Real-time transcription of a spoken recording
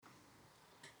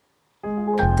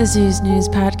The Zoos News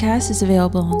Podcast is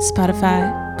available on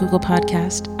Spotify, Google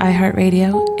Podcast,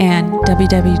 iHeartRadio, and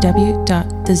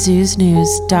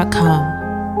www.thezoosnews.com.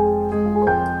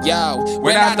 Yo,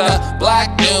 we're not the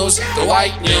black news, the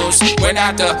white news. We're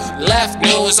not the left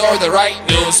news or the right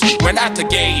news. We're not the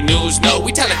gay news, no,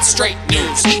 we tell it straight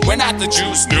news. We're not the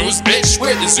juice news, bitch,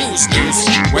 we're the Zeus news.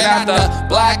 We're not the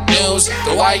black news,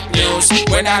 the white news.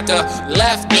 We're not the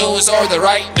left news or the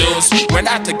right news. We're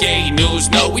not the gay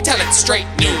news, no, we tell it straight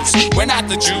news. We're not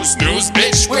the juice news,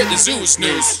 bitch, we're the Zeus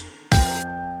news.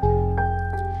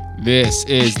 This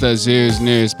is the Zoos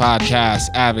News Podcast.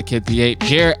 Advocate the Ape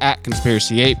here at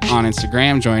Conspiracy Ape on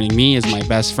Instagram. Joining me is my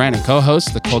best friend and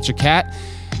co-host, the Culture Cat,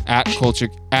 at the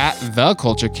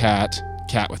Culture Cat,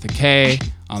 cat with a K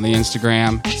on the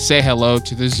Instagram. Say hello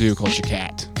to the Zoo Culture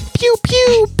Cat. Pew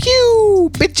pew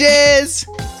pew, bitches.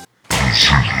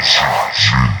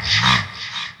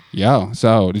 Yo,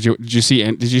 so did you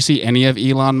see any of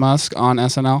Elon Musk on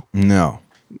SNL? No.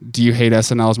 Do you hate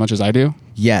SNL as much as I do?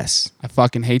 Yes. I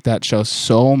fucking hate that show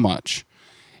so much.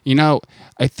 You know,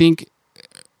 I think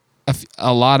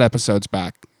a lot of episodes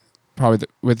back, probably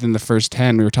within the first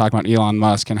 10, we were talking about Elon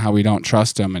Musk and how we don't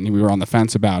trust him, and we were on the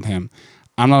fence about him.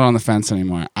 I'm not on the fence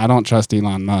anymore. I don't trust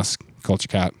Elon Musk, Culture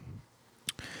Cat.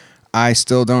 I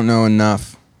still don't know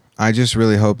enough. I just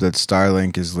really hope that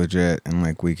Starlink is legit and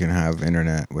like we can have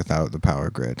internet without the power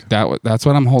grid. That's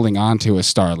what I'm holding on to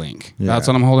is Starlink. Yeah. That's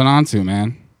what I'm holding on to,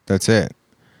 man. That's it.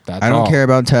 That's I don't all. care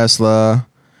about Tesla.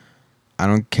 I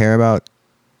don't care about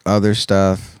other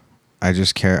stuff. I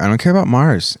don't care about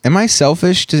Mars. Am I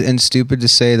selfish and stupid to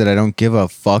say that I don't give a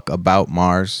fuck about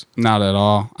Mars? Not at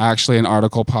all. Actually, an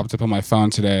article popped up on my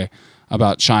phone today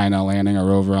about China landing a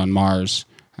rover on Mars,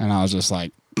 and I was just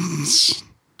like,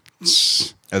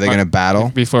 Are they going to battle?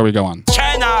 Before we go on.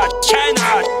 China.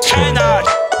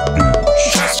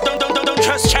 Don't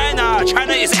trust China.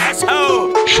 China is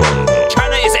asshole.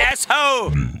 China is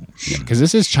asshole. Because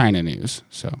this is China news,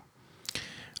 so.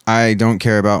 I don't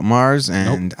care about Mars,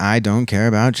 and Nope. I don't care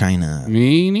about China.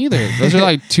 Me neither. Those are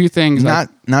like two things. Not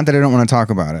that I don't want to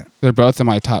talk about it. They're both in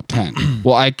my top 10.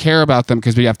 Well, I care about them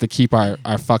because we have to keep our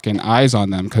fucking eyes on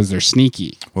them because they're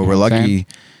sneaky. Well, You we're know what I'm lucky. saying?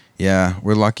 Yeah,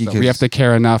 we're lucky So because we have to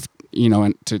care enough,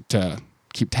 and to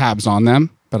keep tabs on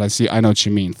them. But I know what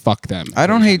you mean. Fuck them. I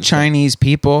don't hate Chinese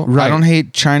people. Right. I don't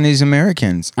hate Chinese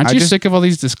Americans. Aren't you sick of all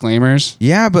these disclaimers?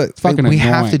 Yeah, but fucking we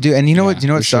have annoying. to do. And you know Yeah, what? You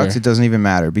know what for sucks? sure. It doesn't even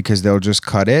matter because they'll just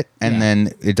cut it, and Yeah.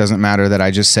 then it doesn't matter that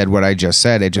I just said what I just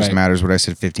said. It just Right. matters what I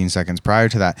said 15 seconds prior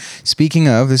to that. Speaking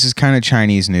of, this is kind of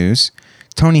Chinese news.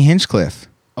 Tony Hinchcliffe,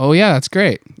 Oh yeah, that's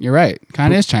great. You're right.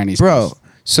 Kind of is Chinese, bro. news.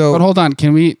 So But hold on,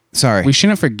 can we? sorry. We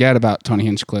shouldn't forget about Tony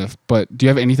Hinchcliffe. But do you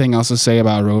have anything else to say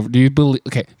about a rover? Do you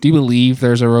believe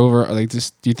there's a rover? Or do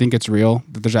you think it's real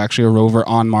that there's actually a rover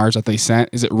on Mars that they sent?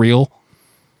 Is it real?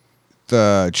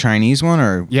 the Chinese one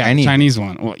or Yeah, any Chinese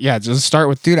one. Well, yeah, just start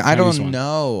with Dude, I Chinese don't one.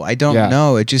 know. I don't Yeah.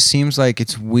 know. It just seems like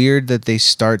it's weird that they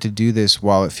start to do this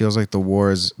while it feels like the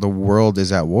world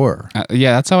is at war.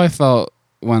 Yeah, that's how I felt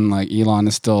when like Elon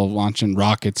is still launching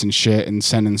rockets and shit and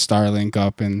sending Starlink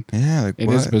up, and Yeah, like it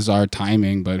what? is bizarre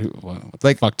timing. But what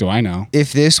Like- the fuck do I know?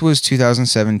 If this was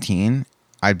 2017,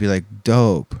 I'd be like,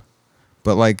 dope.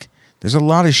 But like, there's a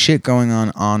lot of shit going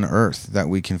on Earth that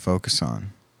we can focus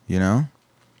on, you know?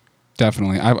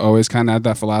 Definitely. I've always kind of had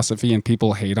that philosophy and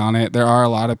people hate on it. There are a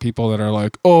lot of people that are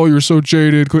like, oh, you're so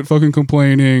jaded. Quit fucking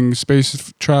complaining.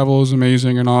 Space travel is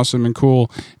amazing and awesome and cool.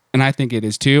 And I think it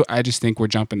is too. I just think we're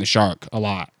jumping the shark a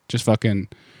lot. Just fucking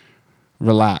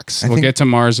relax. We'll get to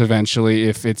Mars eventually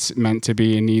if it's meant to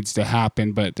be and needs to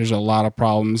happen. But there's a lot of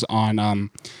problems on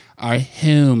our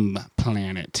home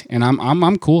planet. And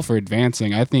I'm cool for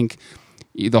advancing. I think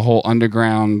the whole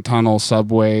underground tunnel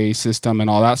subway system and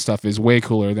all that stuff is way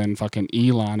cooler than fucking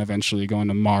Elon eventually going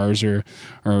to Mars or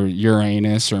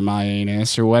Uranus or my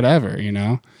anus or whatever, you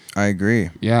know? I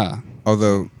agree. Yeah.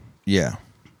 Although, yeah.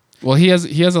 Well, he has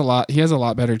a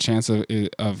lot better chance of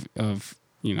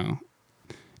you know,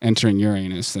 entering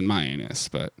Uranus than my anus,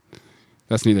 but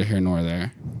that's neither here nor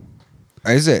there.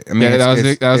 Is it? I mean, Yeah, that was a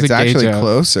it's gay actually joke.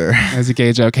 closer. As a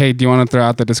gay joke, hey, do you want to throw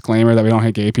out the disclaimer that we don't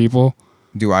hate gay people?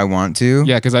 Do I want to?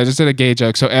 Yeah, because I just did a gay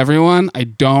joke. So everyone, I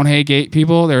don't hate gay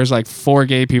people. There's like 4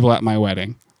 gay people at my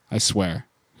wedding. I swear.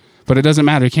 But it doesn't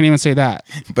matter. You can't even say that.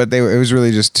 But it was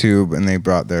really just 2, and they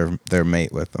brought their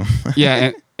mate with them.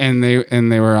 Yeah, and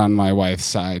they were on my wife's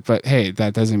side. But hey,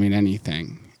 that doesn't mean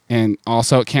anything. And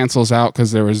also it cancels out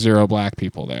because there were 0 black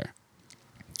people there.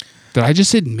 Did I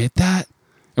just admit that?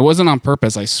 It wasn't on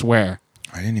purpose, I swear.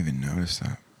 I didn't even notice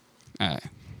that.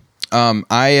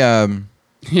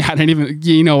 Yeah, I didn't even.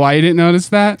 You know why you didn't notice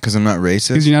that? Because I'm not racist.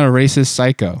 Because you're not a racist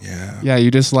psycho. Yeah. Yeah, you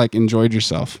just like enjoyed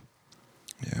yourself.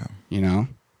 Yeah. You know.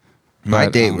 My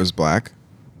But, date was black.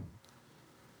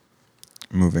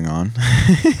 Moving on.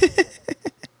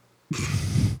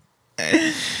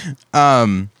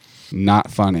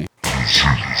 Not funny.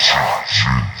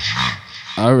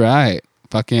 All right.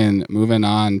 Fucking moving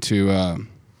on to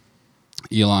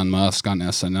Elon Musk on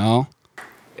SNL.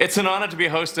 It's an honor to be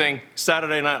hosting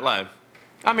Saturday Night Live.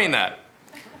 I mean that.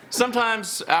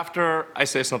 Sometimes after I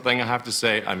say something, I have to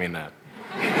say, I mean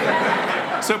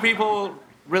that. So people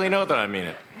really know that I mean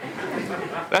it.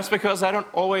 That's because I don't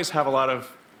always have a lot of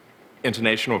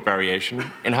intonation or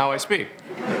variation in how I speak,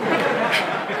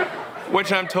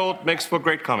 which I'm told makes for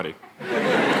great comedy.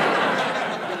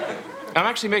 I'm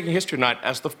actually making history tonight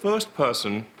as the first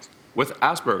person with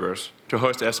Asperger's to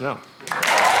host SNL.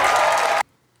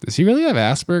 Does he really have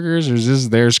Asperger's, or is this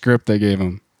their script they gave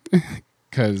him?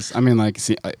 Because, I mean, like,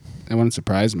 see, it wouldn't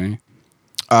surprise me.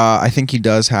 I think he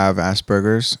does have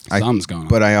Asperger's. Something's going on.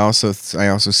 But I also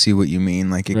see what you mean.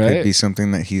 Like, it could be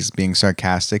something that he's being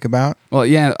sarcastic about. Well,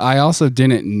 yeah, I also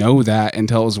didn't know that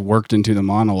until it was worked into the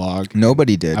monologue.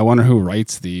 Nobody did. I wonder who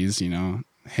writes these, you know?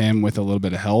 Him with a little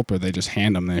bit of help, or they just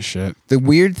hand him this shit. The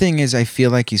weird thing is I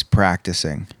feel like he's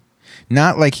practicing.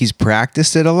 Not like he's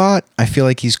practiced it a lot. I feel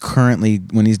like he's currently,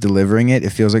 when he's delivering it,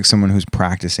 it feels like someone who's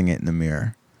practicing it in the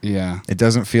mirror. Yeah. It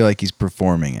doesn't feel like he's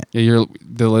performing it. Yeah,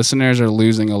 the listeners are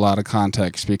losing a lot of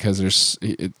context because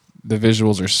the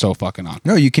visuals are so fucking awkward.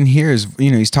 No, you can hear his,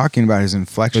 he's talking about his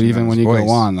inflection. But even when you voice. go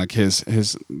on, like his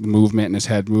movement and his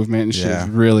head movement and shit is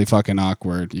really fucking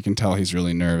awkward. You can tell he's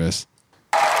really nervous.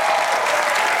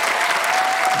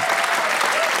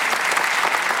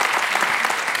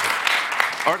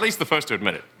 Or at least the first to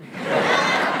admit it.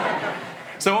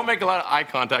 So I won't make a lot of eye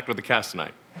contact with the cast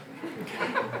tonight.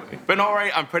 But don't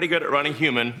worry, I'm pretty good at running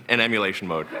human in emulation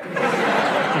mode.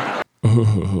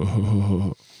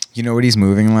 You know what he's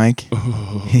moving like?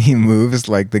 He moves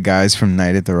like the guys from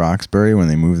Night at the Roxbury when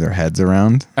they move their heads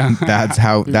around. That's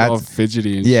how all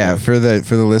fidgety and yeah, shit. for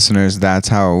the listeners, that's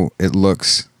how it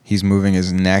looks. He's moving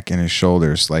his neck and his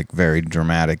shoulders like very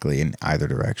dramatically in either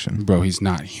direction. Bro, he's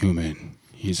not human.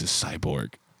 He's a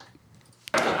cyborg.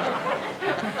 I'd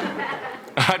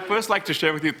first like to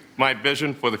share with you my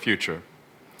vision for the future.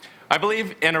 I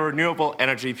believe in a renewable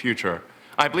energy future.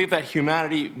 I believe that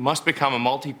humanity must become a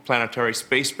multi-planetary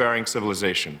space-faring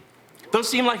civilization. Those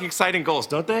seem like exciting goals,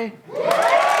 don't they?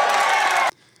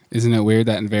 Isn't it weird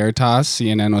that in Veritas,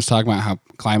 CNN was talking about how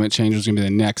climate change was going to be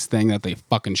the next thing that they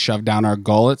fucking shove down our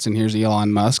gullets, and here's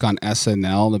Elon Musk on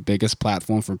SNL, the biggest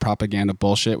platform for propaganda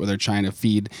bullshit, where they're trying to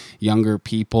feed younger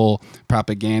people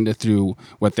propaganda through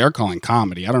what they're calling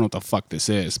comedy. I don't know what the fuck this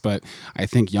is, but I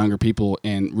think younger people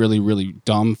and really, really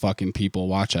dumb fucking people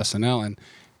watch SNL, and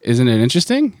isn't it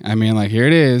interesting? I mean, like, here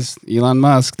it is. Elon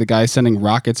Musk, the guy sending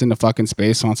rockets into fucking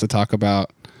space, wants to talk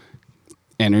about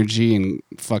energy and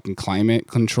fucking climate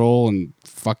control, and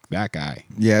fuck that guy.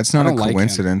 Yeah, it's not a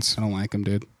coincidence. I don't like him,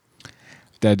 dude.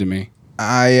 Dead to me.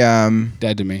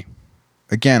 Dead to me.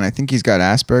 Again, I think he's got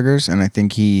Asperger's, and I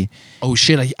think he. Oh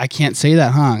shit! I can't say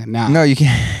that, huh? Now. No, you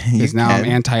can't. Because now I'm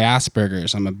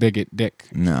anti-Asperger's. I'm a bigot dick.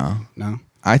 No.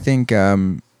 I think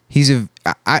he's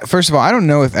first of all, I don't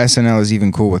know if SNL is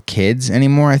even cool with kids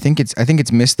anymore. I think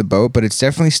it's missed the boat, but it's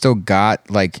definitely still got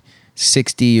like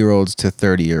 60-year-olds to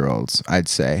 30-year-olds, I'd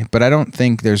say. But I don't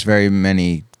think there's very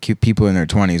many people in their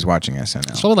 20s watching SNL.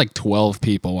 It's probably like 12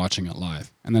 people watching it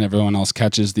live, and then everyone else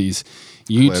catches these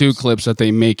YouTube clips that they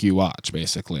make you watch,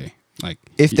 basically. Like,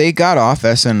 if they got off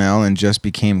SNL and just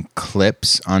became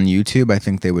clips on YouTube, I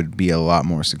think they would be a lot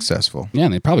more successful. Yeah,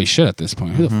 and they probably should at this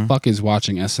point. Who the fuck is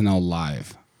watching SNL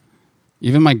live?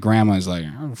 Even my grandma's like,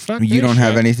 oh, fuck you don't shit.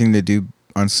 have anything to do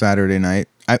on Saturday night.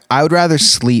 I would rather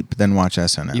sleep than watch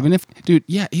SNL.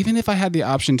 Even if I had the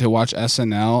option to watch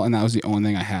SNL and that was the only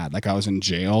thing I had, like I was in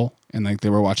jail and like they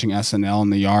were watching SNL in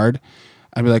the yard,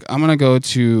 I'd be like, I'm gonna go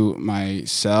to my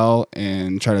cell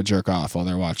and try to jerk off while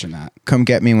they're watching that. Come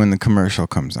get me when the commercial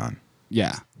comes on.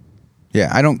 Yeah. Yeah,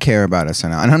 I don't care about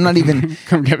SNL, and I'm not even.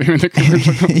 Come get me when the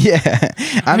commercial comes. Yeah,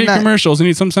 I need commercials. I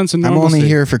need some sense of normalcy. I'm only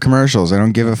here for commercials. I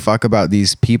don't give a fuck about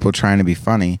these people trying to be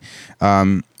funny.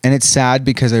 And it's sad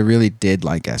because I really did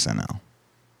like SNL.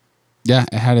 Yeah,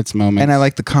 it had its moments. And I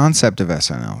like the concept of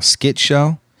SNL. Skit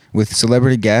show with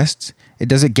celebrity guests.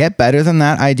 Does it get better than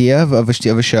that idea of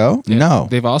a show? Yeah, no.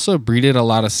 They've also breeded a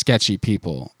lot of sketchy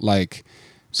people. Like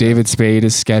David Spade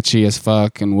is sketchy as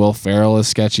fuck, and Will Ferrell is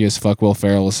sketchy as fuck. Will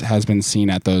Ferrell has been seen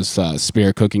at those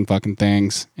spear cooking fucking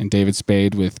things, and David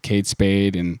Spade with Kate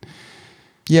Spade and...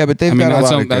 Yeah, but they've got a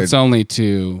lot of good. That's only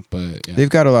two, but yeah. They've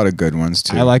got a lot of good ones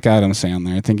too. I like Adam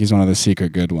Sandler. I think he's one of the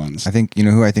secret good ones. I think, you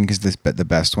know who I think is the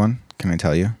best one? Can I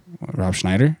tell you? Rob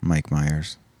Schneider? Mike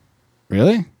Myers.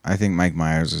 Really? I think Mike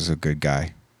Myers is a good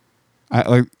guy.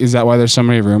 Is that why there's so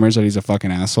many rumors that he's a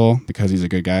fucking asshole? Because he's a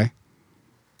good guy?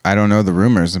 I don't know the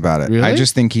rumors about it. Really? I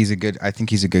just think he's a good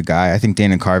guy. I think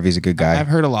Dana Carvey's a good guy. I've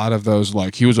heard a lot of those,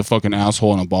 like, he was a fucking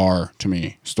asshole in a bar to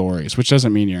me stories, which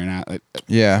doesn't mean you're an asshole.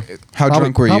 Yeah. How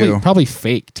drunk were you? Probably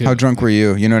fake, too. How drunk were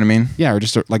you? You know what I mean? Yeah, or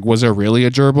just, like, was there really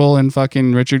a gerbil in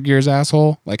fucking Richard Gere's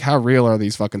asshole? Like, how real are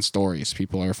these fucking stories?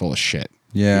 People are full of shit.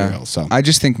 Yeah. Real, so. I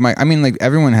just think like,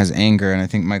 everyone has anger, and I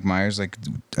think Mike Myers, like,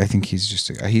 I think he's just,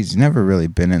 he's never really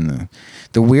been in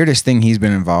the weirdest thing he's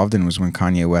been involved in was when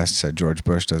Kanye West said George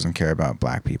Bush doesn't care about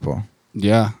black people.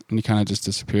 Yeah, and he kind of just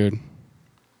disappeared.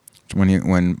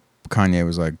 When Kanye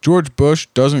was like, George Bush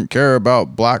doesn't care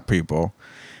about black people.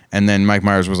 And then Mike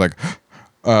Myers was like,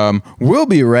 we'll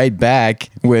be right back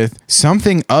with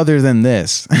something other than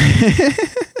this.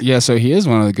 Yeah, so he is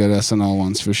one of the good SNL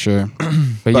ones for sure.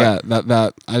 But yeah,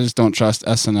 that I just don't trust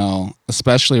SNL,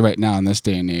 especially right now in this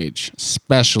day and age.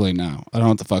 Especially now. I don't know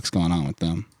what the fuck's going on with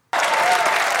them.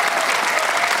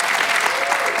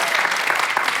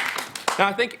 Now,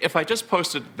 I think if I just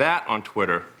posted that on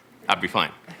Twitter, I'd be fine.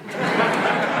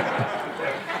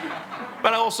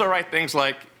 But I also write things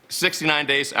like 69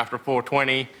 days after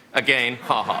 420, again,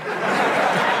 haha.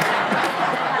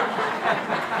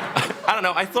 I don't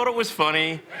know, I thought it was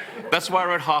funny. That's why I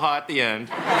wrote haha at the end.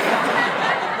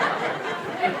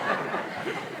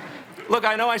 Look,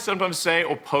 I know I sometimes say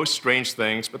or post strange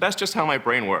things, but that's just how my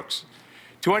brain works.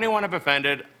 To anyone I've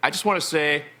offended, I just want to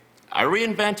say, I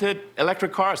reinvented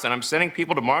electric cars and I'm sending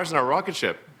people to Mars in a rocket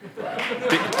ship.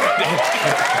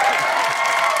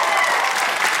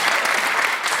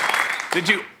 Did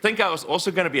you think I was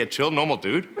also going to be a chill, normal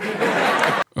dude?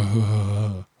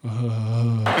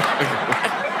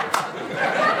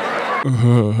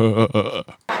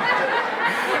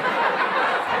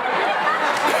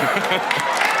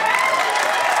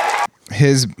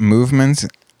 His movements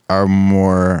are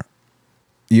more,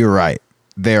 you're right,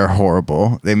 they're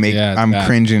horrible. They make, I'm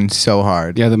cringing so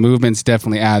hard. Yeah, the movements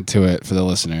definitely add to it for the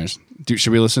listeners.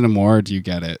 Should we listen to more, or do you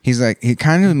get it? He's like, he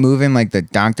kind of moving like the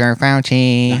Dr.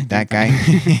 Fauci, that guy.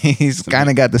 He's kind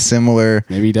of got the similar.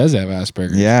 Maybe he does have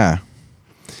Asperger's. Yeah.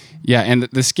 Yeah, and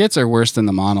the skits are worse than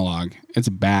the monologue. It's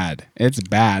bad. It's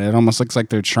bad. It almost looks like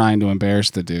they're trying to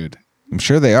embarrass the dude. I'm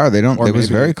sure they are. They don't. Or it was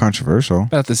very controversial.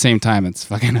 But at the same time, it's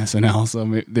fucking SNL,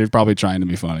 so they're probably trying to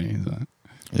be funny. So.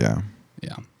 Yeah.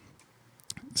 Yeah.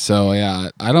 So yeah,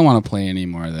 I don't want to play any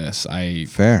more of this.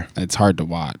 Fair. It's hard to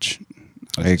watch.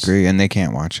 I agree, and they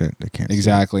can't watch it. They can't.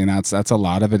 Exactly, and that's a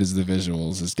lot of it is the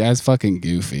visuals. This guy's fucking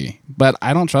goofy, but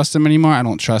I don't trust him anymore. I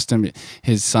don't trust him.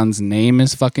 His son's name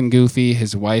is fucking goofy.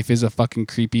 His wife is a fucking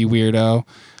creepy weirdo.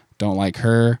 Don't like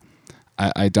her.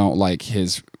 I don't like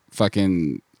his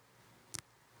fucking.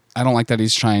 I don't like that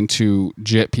he's trying to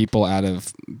jit people out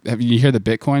of. Have you hear the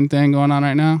Bitcoin thing going on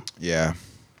right now? Yeah.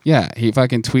 Yeah, he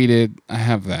fucking tweeted. I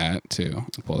have that too.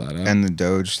 I'll pull that up. And the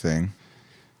Doge thing.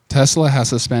 Tesla has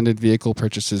suspended vehicle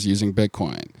purchases using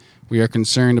Bitcoin. We are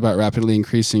concerned about rapidly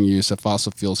increasing use of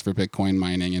fossil fuels for Bitcoin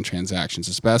mining and transactions,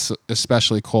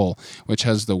 especially coal, which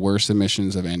has the worst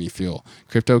emissions of any fuel.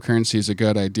 Cryptocurrency is a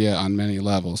good idea on many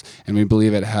levels, and we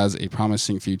believe it has a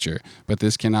promising future, but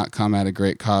this cannot come at a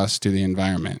great cost to the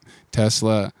environment.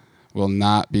 Tesla will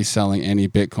not be selling any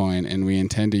Bitcoin, and we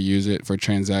intend to use it for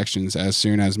transactions as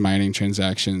soon as mining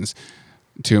transactions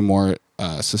to a more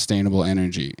sustainable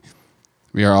energy.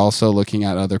 We are also looking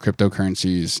at other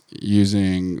cryptocurrencies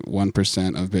using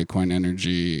 1% of Bitcoin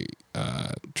energy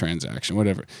transaction,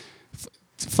 whatever.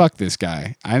 Fuck this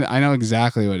guy. I know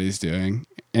exactly what he's doing.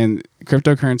 And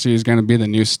cryptocurrency is going to be the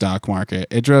new stock market.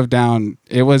 It drove down.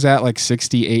 It was at like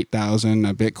 68,000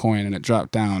 a Bitcoin, and it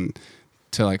dropped down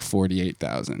to like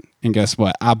 48,000. And guess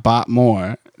what? I bought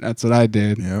more. That's what I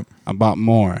did. Yep. I bought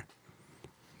more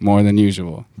than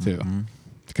usual too. Mm-hmm.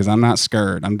 Because I'm not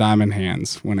scared. I'm diamond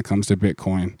hands when it comes to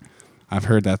Bitcoin. I've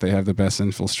heard that they have the best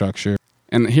infrastructure.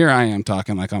 And here I am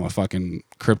talking like I'm a fucking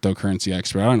cryptocurrency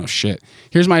expert. I don't know shit.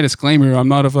 Here's my disclaimer. I'm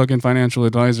not a fucking financial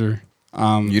advisor.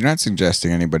 You're not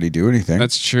suggesting anybody do anything.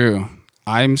 That's true.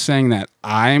 I'm saying that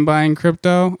I'm buying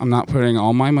crypto. I'm not putting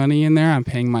all my money in there. I'm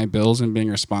paying my bills and being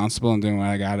responsible and doing what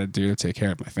I got to do to take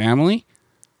care of my family.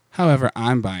 However,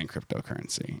 I'm buying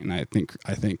cryptocurrency. And I think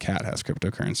Kat has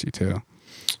cryptocurrency too.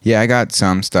 Yeah, I got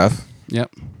some stuff.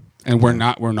 Yep. And we're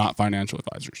not financial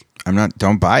advisors. I'm not.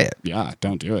 Don't buy it. Yeah,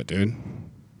 don't do it, dude.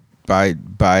 Buy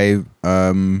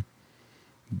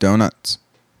donuts.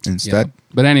 instead. Yep.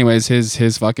 But anyways,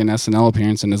 his fucking SNL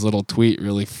appearance and his little tweet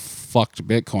really fucked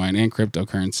Bitcoin and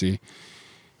cryptocurrency.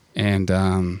 And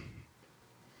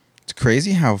It's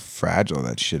crazy how fragile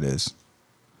that shit is.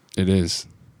 it is.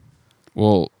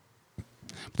 Well,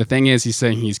 the thing is, he's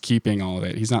saying he's keeping all of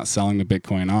it. He's not selling the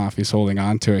Bitcoin off. He's holding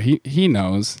on to it. He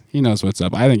knows. He knows what's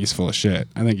up. I think he's full of shit.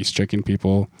 I think he's tricking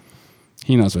people.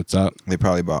 He knows what's up. They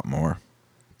probably bought more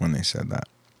when they said that.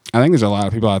 I think there's a lot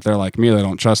of people out there like me that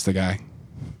don't trust the guy.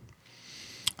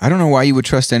 I don't know why you would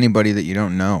trust anybody that you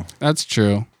don't know. That's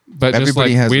true. But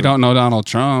Everybody just has like we a- don't know Donald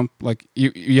Trump, like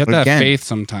you have to have Again, faith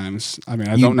sometimes. I mean,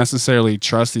 I you- don't necessarily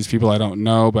trust these people I don't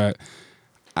know, but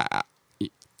I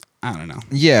don't know.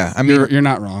 Yeah, I mean, You're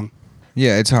not wrong.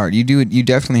 yeah, it's hard. You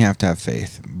definitely have to have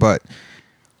faith, but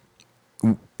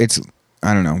it's,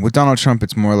 I don't know. With Donald Trump,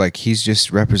 it's more like he's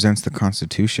just represents the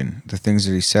Constitution. The things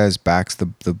that he says backs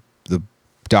the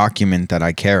document that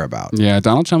I care about. Yeah,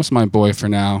 Donald Trump's my boy for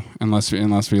now. Unless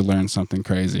we learn something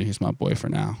crazy, he's my boy for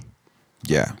now.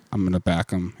 Yeah. I'm gonna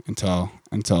back him until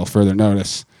further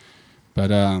notice. But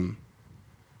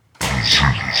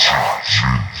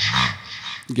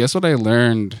guess what I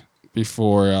learned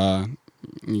before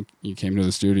you came to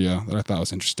the studio that I thought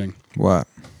was interesting. What?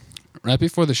 Right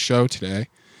before the show today,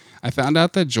 I found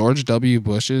out that George W.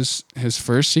 Bush's his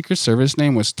first Secret Service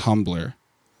name was Tumblr.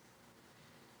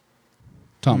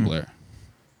 Tumblr.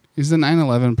 He's the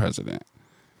 9/11 president.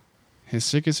 His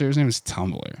Secret Service name is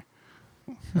Tumblr.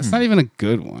 That's not even a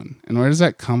good one. And where does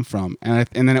that come from? And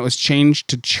then it was changed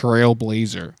to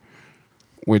Trailblazer,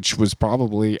 which was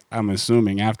probably, I'm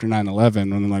assuming, after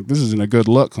 9/11 when they're like, this isn't a good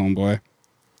look, homeboy.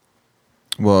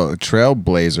 Well, a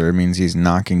trailblazer means he's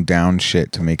knocking down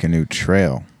shit to make a new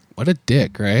trail. What a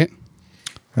dick, right?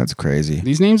 That's crazy.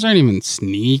 These names aren't even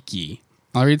sneaky.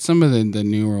 I'll read some of the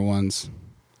newer ones.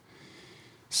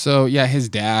 So, yeah, his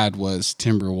dad was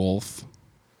Timberwolf.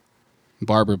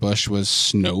 Barbara Bush was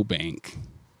Snowbank.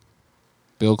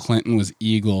 Bill Clinton was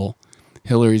Eagle.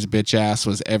 Hillary's bitch ass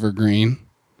was Evergreen.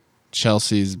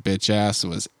 Chelsea's bitch ass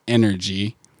was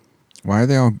Energy. Why are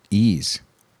they all E's?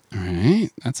 All right,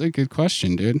 that's a good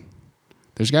question, dude.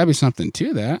 There's got to be something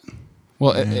to that.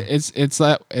 Well, it's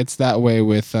that way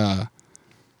with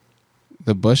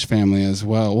the Bush family as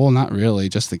well. Well, not really.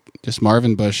 Just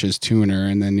Marvin Bush is Tuner,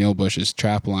 and then Neil Bush is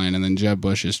Trapline, and then Jeb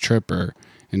Bush is Tripper,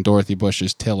 and Dorothy Bush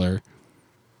is Tiller.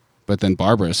 But then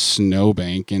Barbara is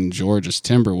Snowbank, and George is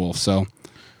Timberwolf. So,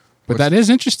 but that is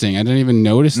interesting. I didn't even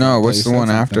notice. No, that what's they the one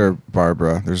said after something.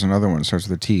 Barbara? There's another one that starts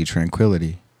with a T,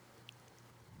 Tranquility.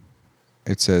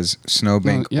 It says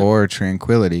Snowbank yeah. or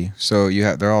Tranquility. So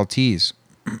they're all T's.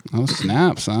 Oh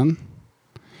snap, son!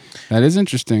 That is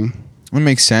interesting. It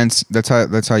makes sense. That's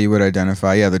how you would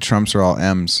identify. Yeah, the Trumps are all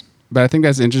M's. But I think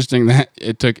that's interesting that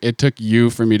it took you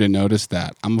for me to notice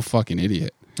that. I'm a fucking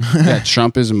idiot. Yeah,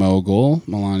 Trump is Mogul,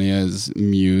 Melania is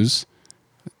Muse,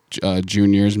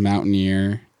 Junior is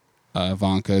Mountaineer,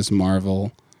 Ivanka is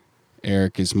Marvel,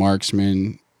 Eric is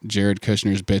Marksman, Jared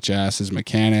Kushner's bitch ass is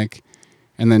Mechanic,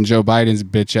 and then Joe Biden's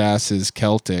bitch ass is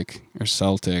Celtic or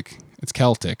Celtic. It's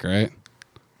Celtic, right?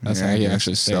 That's how you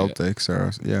actually say it. Celtics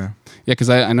are, yeah. Yeah, because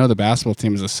I know the basketball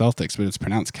team is the Celtics, but it's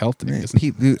pronounced Celtic. Isn't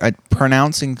it?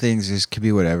 Pronouncing things could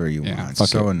be whatever you Yeah, want. fuck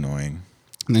It's so it. annoying.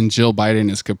 And then Jill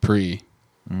Biden is Capri.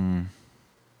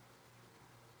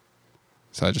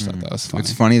 So I just thought that was funny.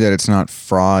 It's funny that it's not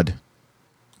fraud,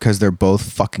 because they're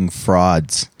both fucking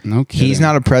frauds. No kidding. He's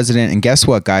not a president, and guess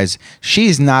what, guys?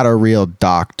 She's not a real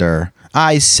doctor.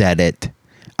 I said it.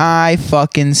 I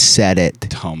fucking said it.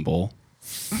 Tumble.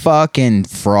 Fucking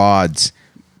frauds.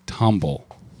 Tumble.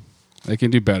 They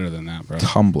can do better than that, bro.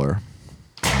 Tumblr.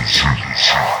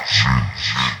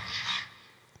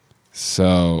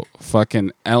 So,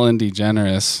 fucking Ellen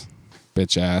DeGeneres,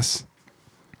 bitch ass.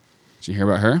 Did you hear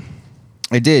about her?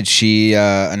 I did. She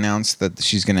announced that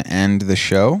she's going to end the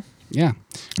show. Yeah.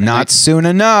 Not soon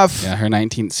enough. Yeah, her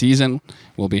 19th season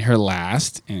will be her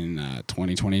last in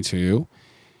 2022.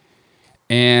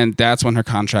 And that's when her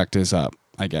contract is up,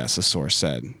 I guess, a source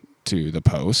said to the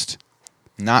Post.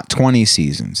 Not 20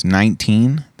 seasons.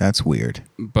 19? That's weird.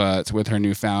 But with her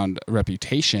newfound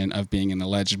reputation of being an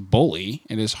alleged bully,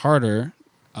 it is harder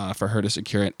for her to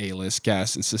secure an A-list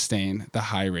guest and sustain the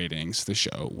high ratings the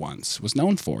show once was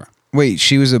known for. Wait,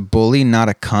 she was a bully, not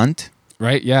a cunt?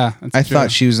 Right? Yeah. That's I true.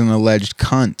 thought she was an alleged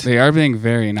cunt. They are being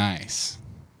very nice.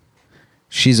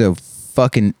 She's a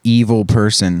fucking evil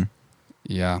person.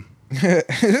 Yeah.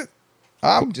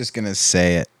 I'm just going to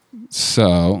say it.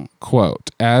 So,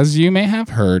 quote, as you may have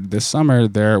heard, this summer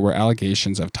there were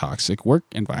allegations of toxic work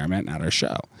environment at our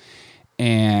show.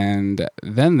 And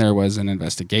then there was an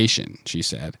investigation, she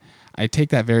said. I take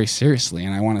that very seriously,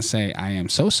 and I want to say I am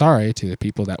so sorry to the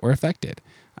people that were affected.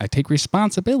 I take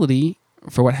responsibility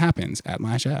for what happens at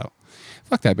my show.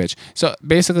 Fuck that bitch. So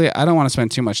basically, I don't want to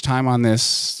spend too much time on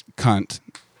this cunt.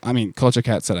 I mean, Culture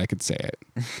Cat said I could say it.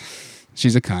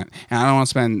 She's a cunt. And I don't want to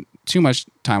spend too much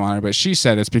time on her, but she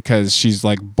said it's because she's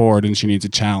like bored and she needs a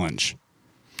challenge.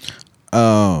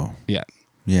 Oh. Yeah.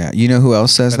 Yeah. You know who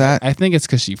else says that? I think it's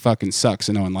because she fucking sucks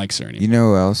and no one likes her anymore. You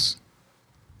know who else?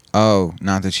 Oh,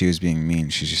 not that she was being mean.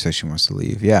 She just said she wants to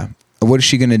leave. Yeah. What is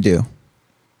she gonna do?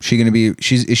 Is she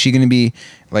gonna be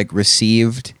like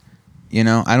received? You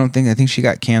know, I think she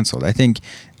got canceled. I think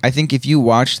if you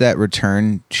watch that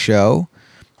return show,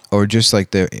 or just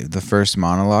like the first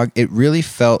monologue, it really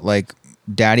felt like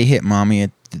Daddy hit Mommy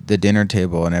at the dinner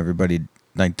table, and everybody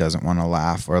like doesn't want to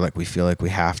laugh, or like we feel like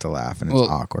we have to laugh, and it's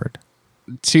awkward.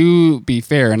 To be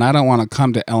fair, and I don't want to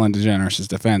come to Ellen DeGeneres'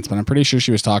 defense, but I'm pretty sure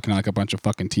she was talking to like a bunch of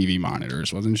fucking TV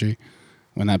monitors, wasn't she?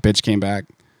 When that bitch came back.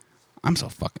 I'm so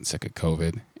fucking sick of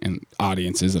COVID and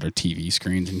audiences that are TV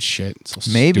screens and shit. It's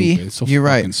so maybe stupid. It's so you're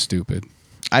fucking right. Stupid.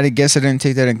 I guess I didn't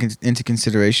take that into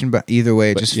consideration, but either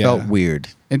way, it just felt weird.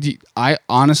 And I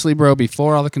honestly, bro,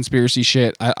 before all the conspiracy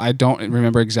shit, I don't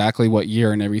remember exactly what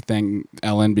year and everything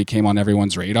Ellen became on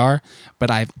everyone's radar,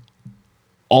 but I've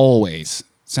always,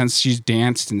 since she's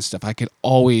danced and stuff, I could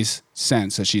always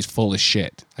sense that she's full of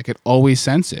shit. I could always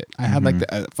sense it. I had like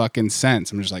the fucking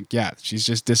sense. I'm just like, yeah, she's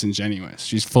just disingenuous.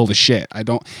 She's full of shit. And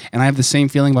I have the same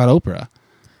feeling about Oprah.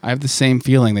 I have the same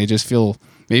feeling. They just feel,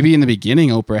 maybe in the beginning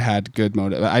Oprah had good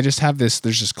motive. I just have there's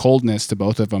just coldness to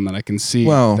both of them that I can see.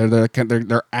 Well,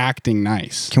 they're acting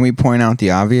nice. Can we point out the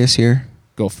obvious here?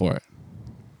 Go for it.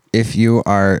 If you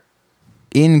are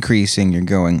increasing, you're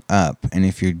going up, and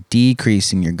if you're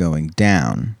decreasing, you're going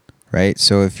down, right?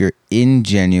 So if you're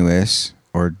ingenuous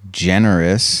or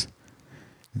generous,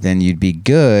 then you'd be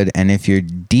good, and if you're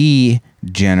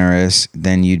degenerous,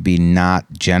 then you'd be not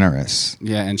generous.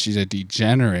 Yeah, and she's a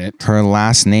degenerate. Her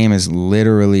last name is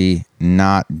literally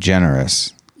not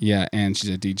generous. Yeah, and she's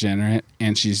a degenerate,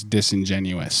 and she's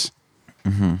disingenuous.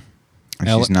 Mm-hmm.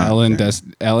 She's not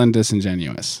Ellen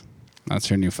Disingenuous. That's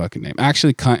her new fucking name.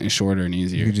 Actually, cunt is shorter and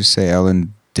easier. You could just say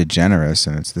Ellen DeGeneres,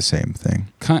 and it's the same thing.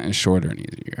 Cunt is shorter and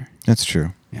easier. That's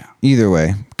true. Yeah. Either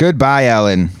way, goodbye,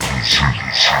 Ellen.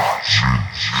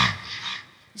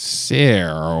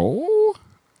 So,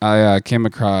 I came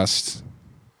across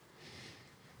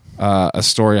a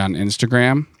story on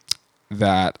Instagram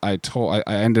that I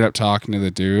ended up talking to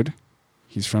the dude.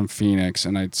 He's from Phoenix,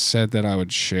 and I said that I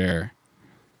would share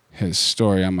his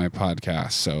story on my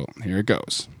podcast. So here it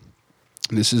goes.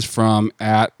 This is from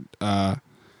at the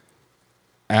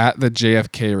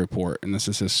JFK report, and this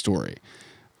is his story.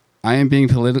 I am being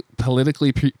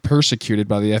politically persecuted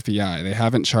by the FBI. They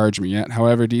haven't charged me yet.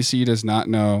 However, DC does not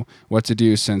know what to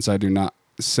do since I do not,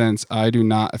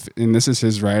 and this is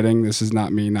his writing. This is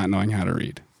not me not knowing how to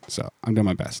read. So I'm doing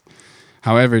my best.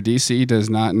 However, DC does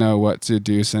not know what to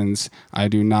do since I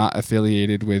do not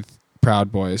affiliated with Proud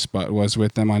Boys, but was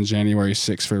with them on January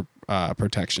 6th for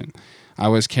protection. I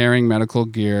was carrying medical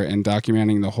gear and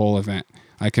documenting the whole event.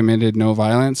 I committed no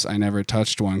violence. I never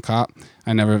touched one cop.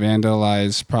 I never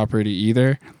vandalized property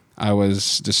either. I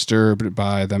was disturbed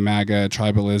by the MAGA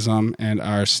tribalism and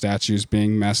our statues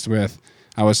being messed with.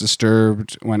 I was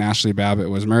disturbed when Ashley Babbitt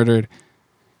was murdered.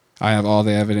 I have all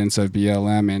the evidence of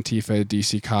BLM, Antifa,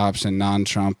 DC cops, and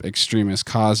non-Trump extremists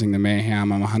causing the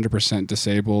mayhem. I'm 100%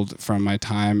 disabled from my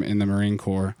time in the Marine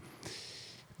Corps.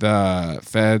 The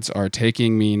feds are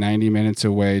taking me 90 minutes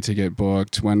away to get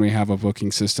booked when we have a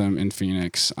booking system in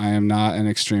Phoenix. I am not an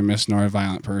extremist nor a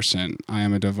violent person. I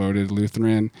am a devoted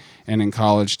Lutheran and in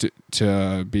college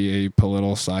to be a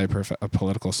political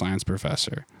science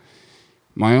professor.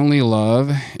 My only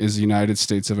love is the United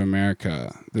States of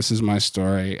America. This is my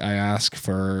story. I ask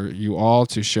for you all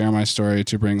to share my story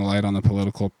to bring light on the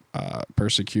political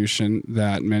persecution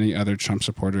that many other Trump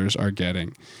supporters are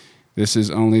getting. This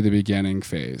is only the beginning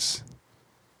phase.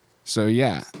 So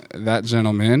yeah, that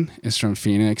gentleman is from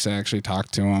Phoenix. I actually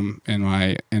talked to him in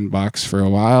my inbox for a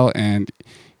while, and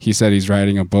he said he's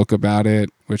writing a book about it,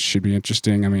 which should be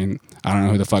interesting. I mean, I don't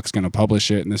know who the fuck's going to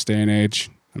publish it in this day and age.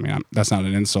 I mean, that's not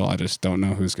an insult. I just don't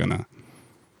know who's going to,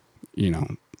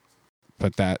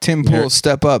 put that. Tim Pool,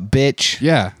 step up, bitch.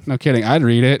 Yeah, no kidding. I'd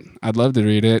read it. I'd love to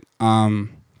read it.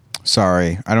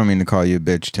 Sorry, I don't mean to call you a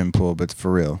bitch, Tim Pool, but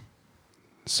for real.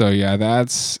 So yeah,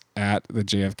 that's at the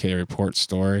JFK report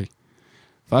story.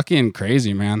 Fucking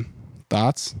crazy, man.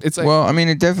 Thoughts? It's like, well, I mean,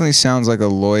 it definitely sounds like a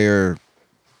lawyer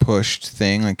pushed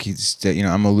thing. Like he's,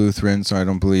 I'm a Lutheran, so I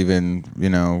don't believe in,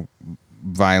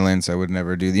 violence. I would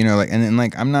never do, and then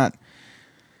like I'm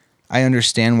I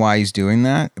understand why he's doing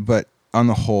that, but on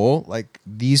the whole, like,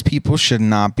 these people should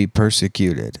not be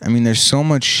persecuted. I mean, there's so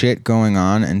much shit going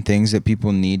on and things that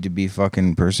people need to be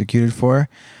fucking persecuted for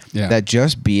that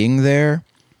just being there,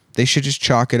 they should just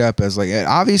chalk it up as like, it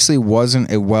obviously wasn't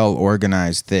a well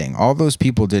organized thing. All those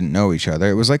people didn't know each other.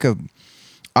 It was like a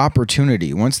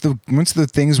opportunity. Once the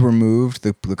things were moved,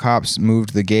 the cops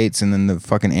moved the gates, and then the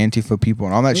fucking Antifa people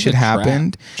and all that shit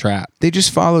happened. Trap. They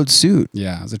just followed suit.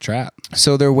 Yeah, it was a trap.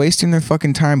 So they're wasting their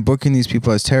fucking time booking these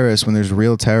people as terrorists when there's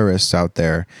real terrorists out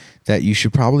there that you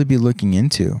should probably be looking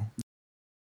into.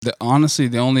 Honestly,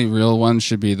 the only real one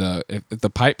should be if the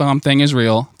pipe bomb thing is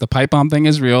real. The pipe bomb thing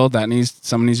is real.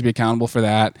 Someone needs to be accountable for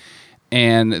that.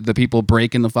 And the people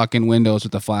breaking the fucking windows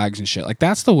with the flags and shit. Like,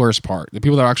 that's the worst part. The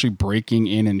people that are actually breaking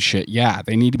in and shit. Yeah,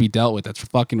 they need to be dealt with. That's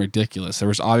fucking ridiculous. There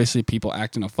was obviously people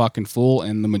acting a fucking fool,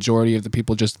 and the majority of the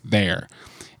people just there.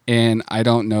 And I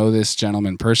don't know this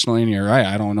gentleman personally, and you're right,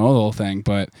 I don't know the whole thing,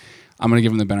 but I'm going to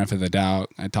give him the benefit of the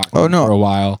doubt. I talked to him for a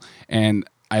while, and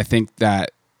I think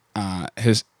that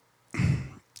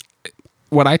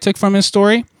what I took from his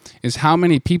story is how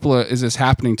many people is this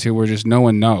happening to where just no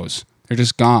one knows. They're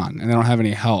just gone and they don't have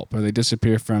any help, or they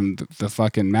disappear from the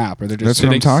fucking map, or they're just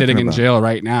sitting in jail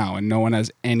right now and no one has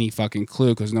any fucking clue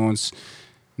because no one's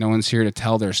here to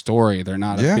tell their story. They're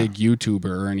not a big YouTuber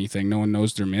or anything. No one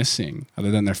knows they're missing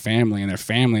other than their family, and their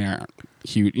family aren't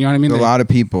huge. You know what I mean? A lot of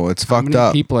people. It's fucked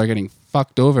up. People are getting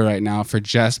fucked over right now for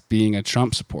just being a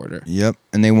Trump supporter. Yep.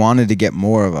 And they wanted to get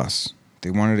more of us.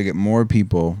 They wanted to get more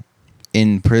people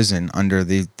in prison under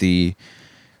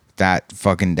that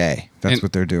fucking day. That's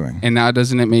what they're doing. And now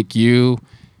doesn't it make you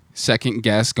second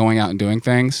guess going out and doing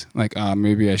things? Like,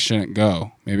 maybe I shouldn't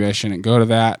go. Maybe I shouldn't go to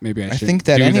that. Maybe I shouldn't think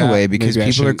that do anyway, that. because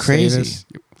Maybe people are crazy.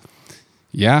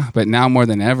 Yeah, but now more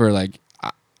than ever, like,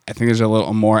 I think there's a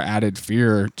little more added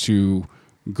fear to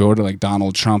go to like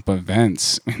Donald Trump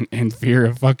events in fear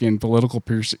of fucking political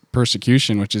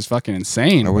persecution, which is fucking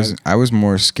insane. I was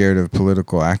more scared of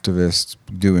political activists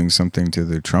doing something to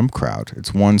the Trump crowd.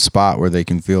 It's one spot where they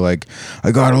can feel like,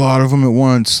 I got a lot of them at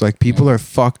once. Like, people are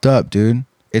fucked up, dude.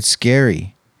 It's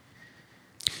scary.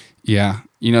 Yeah.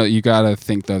 You know, you got to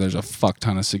think, though, there's a fuck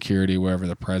ton of security wherever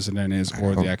the president is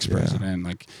or the ex-president.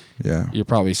 Like, you're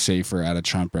probably safer at a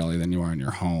Trump rally than you are in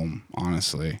your home,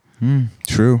 honestly.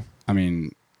 True. I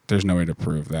mean, there's no way to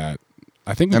prove that.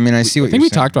 I see what you're saying. We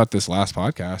talked about this last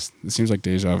podcast. It seems like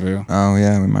deja vu. Oh,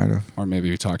 yeah, we might have. Or maybe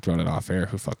we talked about it off air.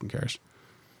 Who fucking cares?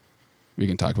 We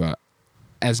can talk about it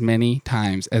as many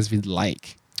times as we'd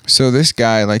like. So this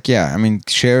guy, like,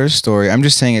 share his story. I'm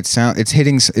just saying it's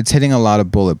hitting a lot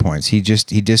of bullet points. He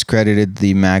discredited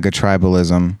the MAGA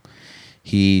tribalism.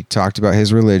 He talked about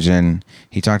his religion.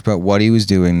 He talked about what he was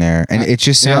doing there. And it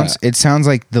just sounds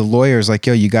like the lawyer's like,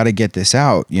 yo, you got to get this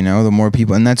out, the more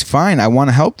people. And that's fine. I want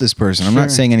to help this person. I'm not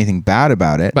saying anything bad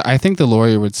about it. But I think the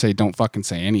lawyer would say, don't fucking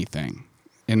say anything.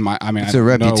 It's a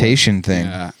reputation thing.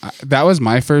 Yeah, that was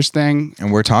my first thing.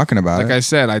 And we're talking about it. Like I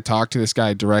said, I talked to this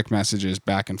guy direct messages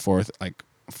back and forth like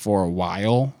for a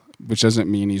while, which doesn't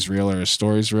mean he's real or his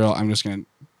story's real. I'm just going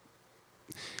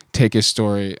to take his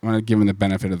story. I'm going to give him the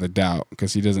benefit of the doubt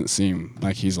because he doesn't seem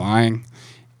like he's lying.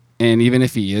 And even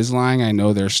if he is lying, I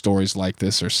know their stories like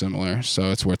this are similar.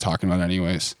 So it's worth talking about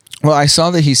anyways. Well, I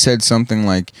saw that he said something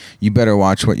like, you better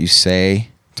watch what you say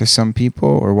to some people,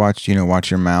 or watch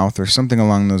your mouth, or something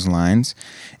along those lines.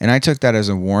 And I took that as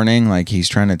a warning. Like, he's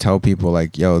trying to tell people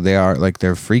like, yo, they're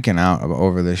freaking out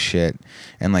over this shit.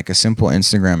 And like a simple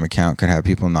Instagram account could have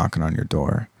people knocking on your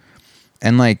door.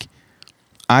 And like,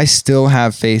 I still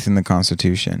have faith in the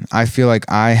Constitution. I feel like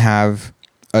I have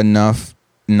enough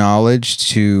knowledge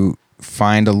to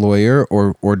find a lawyer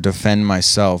or defend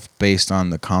myself based on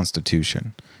the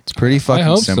Constitution. It's pretty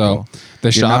fucking simple. So.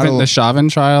 The Chauvin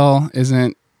trial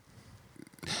isn't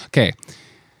okay.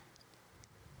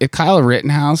 If Kyle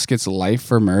Rittenhouse gets life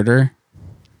for murder,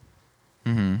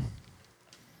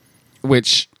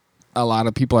 which a lot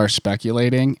of people are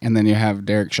speculating, and then you have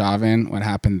Derek Chauvin, what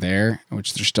happened there,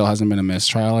 which there still hasn't been a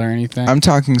mistrial or anything. I'm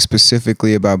talking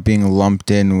specifically about being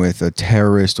lumped in with a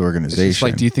terrorist organization. It's just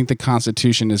like, do you think the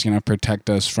Constitution is going to protect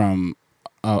us from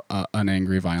an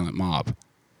angry, violent mob?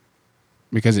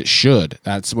 Because it should.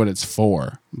 That's what it's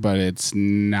for, but it's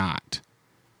not.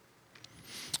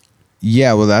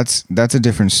 Yeah, well, that's a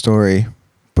different story.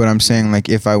 But I'm saying, like,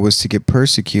 if I was to get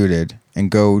persecuted and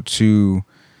go to,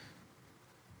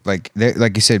 like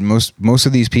you said, most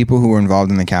of these people who were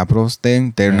involved in the Capitol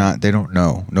thing, they don't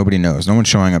know. Nobody knows. No one's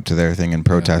showing up to their thing and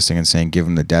protesting and saying, give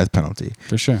them the death penalty.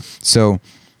 For sure. So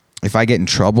if I get in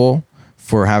trouble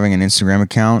for having an Instagram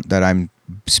account that I'm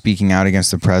speaking out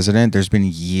against the president. There's been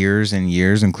years and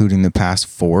years, including the past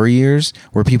 4 years,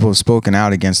 where people have spoken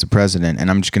out against the president. And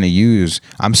I'm just going to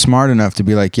I'm smart enough to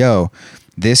be like, yo,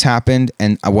 this happened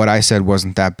and what I said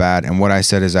wasn't that bad. And what I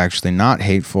said is actually not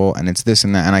hateful. And it's this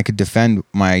and that. And I could defend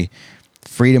my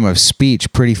freedom of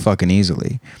speech pretty fucking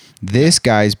easily. This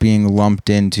guy's being lumped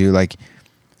into like,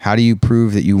 how do you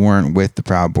prove that you weren't with the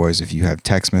Proud Boys if you have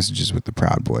text messages with the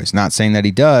Proud Boys? Not saying that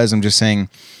he does. I'm just saying,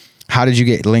 how did you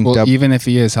get linked up? Even if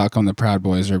he is, how come the Proud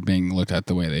Boys are being looked at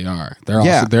the way they are?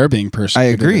 They're being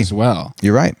persecuted as well.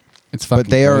 You're right. It's fucking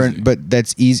crazy. But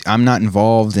that's easy. I'm not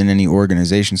involved in any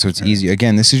organization, so it's easy.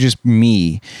 Again, this is just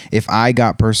me. If I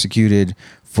got persecuted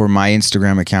for my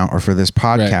Instagram account or for this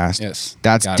podcast,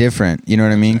 that's different. You know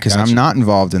what I mean? Because I'm not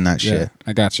involved in that shit.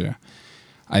 I got you.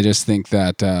 I just think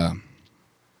that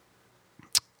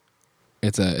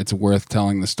it's worth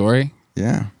telling the story.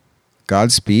 Yeah.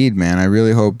 Godspeed, man. I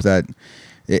really hope that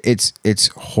it's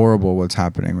horrible what's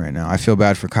happening right now. I feel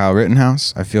bad for Kyle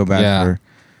Rittenhouse. I feel bad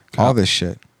for all this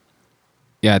shit.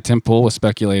 Yeah, Tim Pool was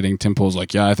speculating. Tim Pool's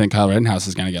like, I think Kyle Rittenhouse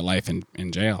is going to get life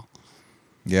in jail.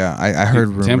 Yeah, I heard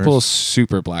rumors. Tim Pool's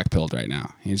super black-pilled right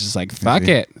now. He's just like, fuck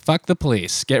it. Fuck the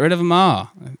police. Get rid of them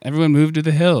all. Everyone move to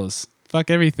the hills. Fuck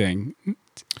everything.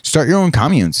 Start your own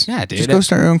communes. Yeah, dude. Just go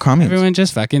start your own communes. Everyone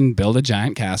just fucking build a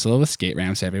giant castle with skate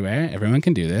ramps everywhere. Everyone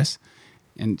can do this.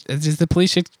 And it's just the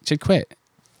police should quit.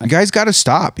 You guys got to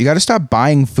stop. You got to stop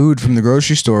buying food from the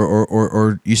grocery store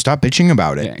or you stop bitching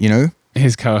about it, you know?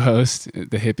 His co-host,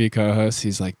 the hippie co-host,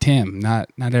 he's like, Tim, not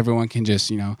everyone can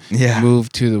just,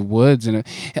 move to the woods. And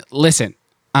listen,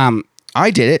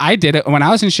 I did it. I did it when I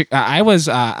was in I was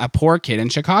a poor kid in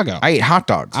Chicago. I ate hot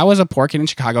dogs. I was a poor kid in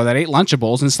Chicago that ate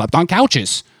Lunchables and slept on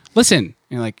couches. Listen,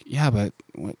 you're like, yeah, but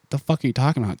what the fuck are you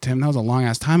talking about, Tim? That was a long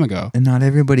ass time ago. And not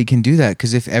everybody can do that,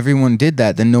 because if everyone did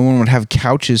that, then no one would have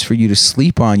couches for you to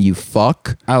sleep on, you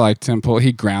fuck. I like Tim Pool.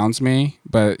 He grounds me,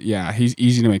 but yeah, he's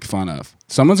easy to make fun of.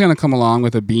 Someone's going to come along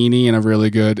with a beanie and a really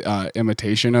good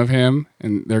imitation of him,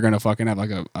 and they're going to fucking have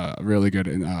like a really good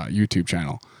YouTube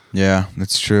channel. Yeah,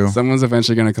 that's true. Someone's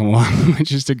eventually going to come along with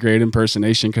just a great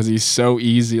impersonation, because he's so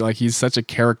easy. Like, he's such a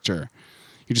character.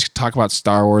 You just talk about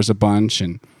Star Wars a bunch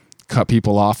and cut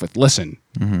people off with listen.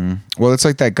 Mm-hmm. Well, it's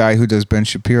like that guy who does Ben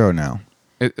Shapiro now.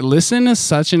 Listen is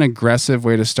such an aggressive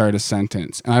way to start a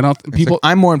sentence, and I don't. People,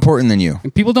 like, I'm more important than you.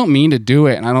 And people don't mean to do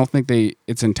it, and I don't think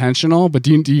it's intentional. But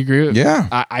do you agree with? Yeah,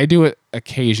 I do it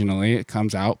occasionally. It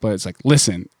comes out, but it's like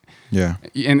listen. Yeah,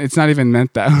 and it's not even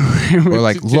meant that way. Or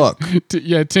like, look.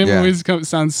 Tim always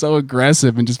sounds so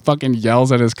aggressive and just fucking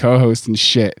yells at his co-host and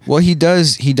shit. Well, he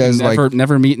does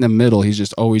never meet in the middle. He's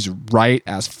just always right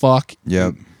as fuck.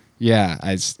 Yep.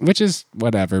 Yeah, which is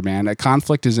whatever, man. A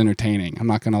conflict is entertaining. I'm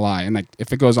not gonna lie. And like,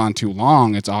 if it goes on too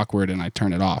long, it's awkward, and I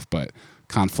turn it off. But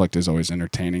conflict is always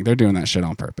entertaining. They're doing that shit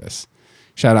on purpose.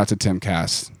 Shout out to Tim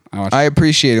Cass. I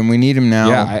appreciate him. We need him now.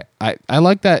 Yeah, I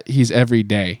like that he's every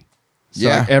day. So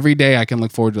yeah, like every day I can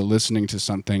look forward to listening to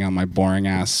something on my boring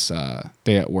ass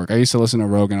day at work. I used to listen to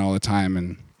Rogan all the time,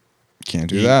 and can't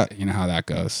do that. You know how that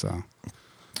goes. So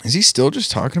is he still just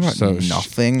talking about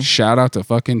nothing? Shout out to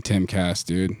fucking Tim Cass,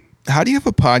 dude. How do you have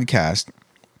a podcast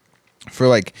for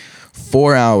like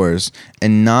 4 hours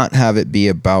and not have it be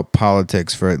about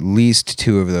politics for at least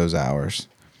 2 of those hours?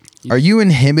 Are you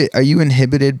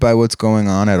inhibited by what's going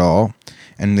on at all?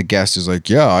 And the guest is like,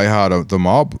 yeah, I had the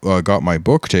mob got my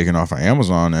book taken off of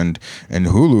Amazon, and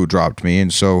Hulu dropped me,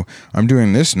 and so I'm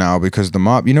doing this now because the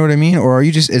mob. You know what I mean? Or are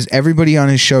you is everybody on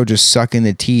his show just sucking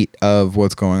the teat of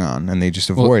what's going on, and they just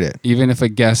avoid it? Even if a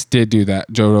guest did do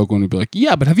that, Joe Rogan would be like,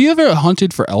 yeah, but have you ever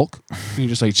hunted for elk? And he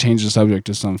just like change the subject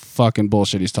to some fucking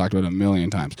bullshit he's talked about a million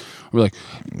times. We're like,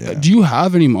 do you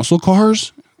have any muscle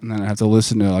cars? And then I have to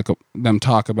listen to like them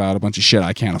talk about a bunch of shit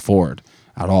I can't afford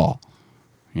at all.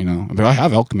 You know, but I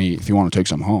have elk meat if you want to take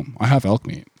some home. I have elk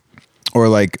meat. Or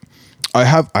like, I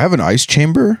have an ice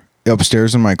chamber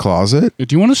upstairs in my closet.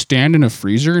 Do you want to stand in a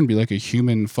freezer and be like a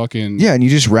human fucking... Yeah, and you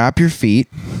just wrap your feet,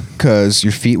 because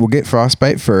your feet will get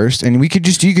frostbite first, and you could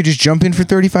just jump in for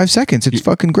 35 seconds. It's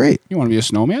fucking great. You want to be a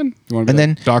snowman? You want to be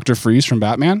like Dr. Freeze from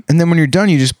Batman? And then when you're done,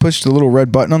 you just push the little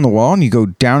red button on the wall, and you go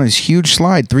down this huge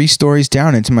slide 3 stories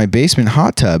down into my basement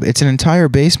hot tub. It's an entire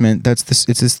basement.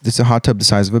 It's a hot tub the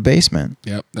size of a basement.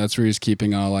 Yep, that's where he's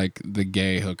keeping all like the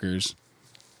gay hookers.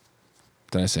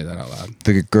 Did I say that out loud?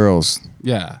 The girls.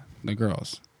 Yeah. The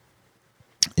girls.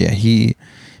 Yeah,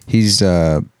 he's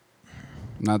turned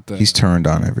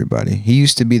on everybody. He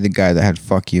used to be the guy that had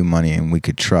fuck you money and we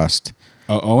could trust.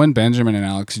 Owen Benjamin and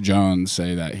Alex Jones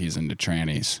say that he's into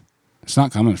trannies. It's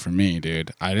not coming from me, dude.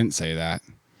 I didn't say that.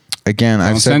 Again,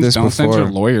 I've said this don't send your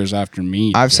before. lawyers after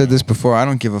me. I've said this before. I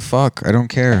don't give a fuck. I don't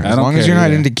care. As long as you're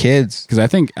not into kids. Because I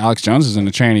think Alex Jones is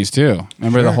into trannies too.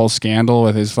 Remember the whole scandal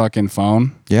with his fucking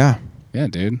phone? Yeah. Yeah,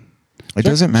 dude. It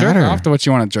doesn't matter. Jerk off to what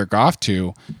you want to jerk off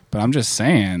to, but I'm just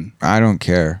saying. I don't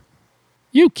care.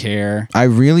 You care. I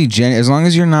really as long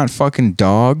as you're not fucking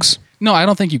dogs. No, I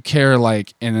don't think you care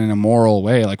like in an immoral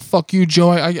way. Like, fuck you, Joe.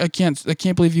 I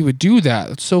can't believe you would do that.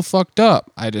 It's so fucked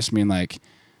up. I just mean like,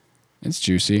 it's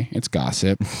juicy. It's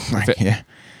gossip.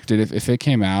 If it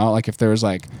came out, like if there was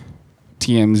like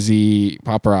TMZ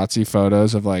paparazzi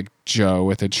photos of like Joe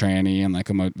with a tranny in like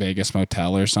a Vegas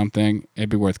motel or something, it'd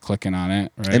be worth clicking on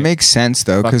it. Right? It makes sense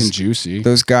though, because juicy.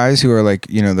 Those guys who are like,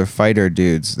 they're fighter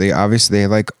dudes. They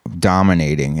like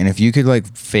dominating, and if you could like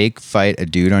fake fight a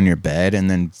dude on your bed and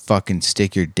then fucking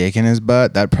stick your dick in his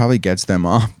butt, that probably gets them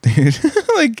off, dude.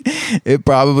 Like it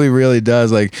probably really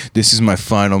does. Like, this is my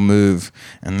final move,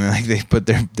 and then like they put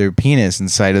their penis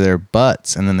inside of their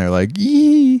butts, and then they're like,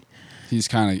 yee. He's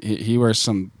kind of he wears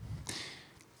some,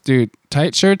 dude,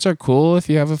 tight shirts are cool if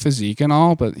you have a physique and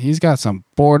all, but he's got some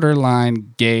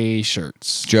borderline gay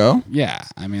shirts. Joe? Yeah,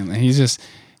 I mean he's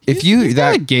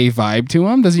got a gay vibe to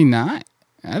him, does he not?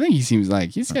 I think he seems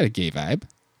like he's got a gay vibe.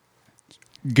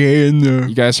 Gay in there.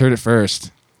 You guys heard it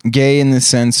first. Gay in the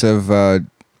sense of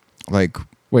like.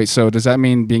 Wait, so does that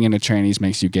mean being into trannies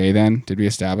makes you gay then? Did we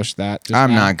establish that?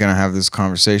 I'm not going to have this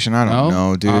conversation. I don't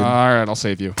know, dude. All right, I'll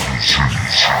save you.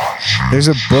 There's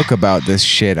a book about this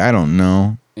shit. I don't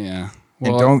know. Yeah.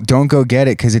 Well, and don't go get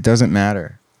it because it doesn't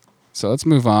matter. So let's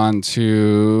move on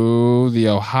to the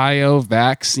Ohio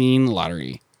vaccine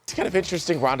lottery. It's kind of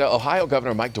interesting, Rhonda. Ohio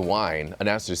Governor Mike DeWine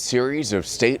announced a series of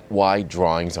statewide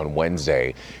drawings on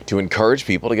Wednesday to encourage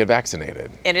people to get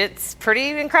vaccinated. And it's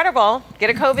pretty incredible. Get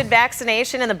a COVID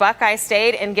vaccination in the Buckeye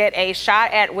State and get a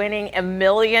shot at winning $1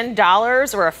 million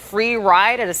or a free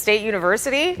ride at a state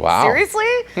university. Wow.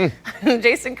 Seriously?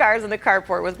 Jason Carr's in the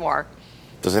carport with more.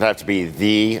 Does it have to be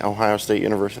the Ohio State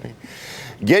University?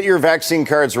 Get your vaccine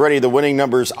cards ready. The winning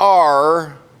numbers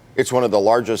are... It's one of the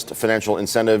largest financial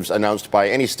incentives announced by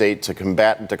any state to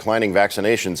combat declining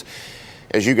vaccinations.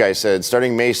 As you guys said,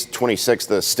 starting May 26th,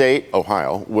 the state,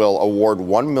 Ohio, will award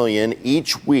 $1 million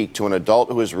each week to an adult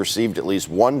who has received at least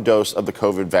one dose of the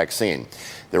COVID vaccine.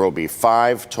 There will be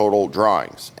 5 total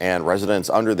drawings, and residents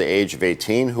under the age of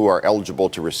 18 who are eligible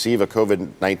to receive a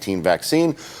COVID-19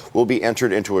 vaccine will be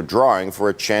entered into a drawing for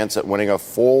a chance at winning a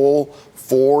full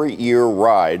 4-year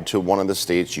ride to one of the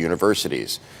state's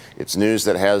universities. It's news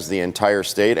that has the entire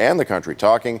state and the country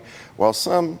talking, while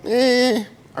some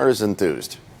are as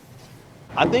enthused.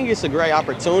 I think it's a great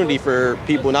opportunity for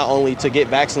people not only to get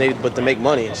vaccinated, but to make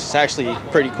money. It's actually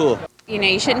pretty cool.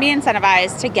 You shouldn't be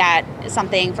incentivized to get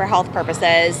something for health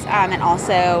purposes. And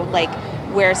also, like,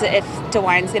 if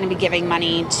DeWine's going to be giving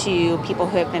money to people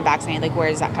who have been vaccinated, like, where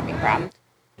is that coming from?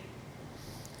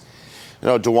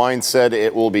 DeWine said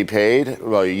it will be paid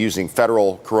using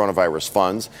federal coronavirus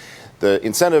funds. The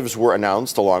incentives were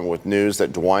announced along with news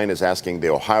that DeWine is asking the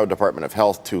Ohio Department of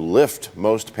Health to lift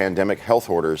most pandemic health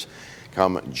orders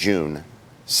come June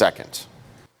 2nd.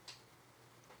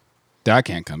 That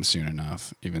can't come soon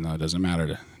enough, even though it doesn't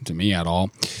matter to me at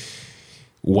all.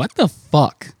 What the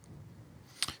fuck?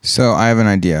 So I have an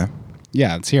idea.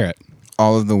 Yeah, let's hear it.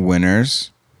 All of the winners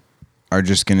are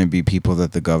just going to be people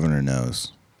that the governor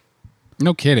knows.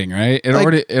 No kidding, right? It Like,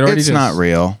 already it's not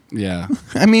real. Yeah.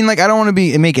 I mean, like, I don't want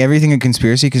to make everything a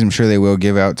conspiracy because I'm sure they will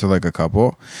give out to like a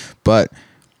couple. But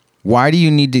why do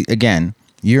you need to, again,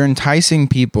 you're enticing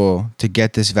people to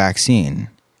get this vaccine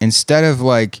instead of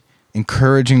like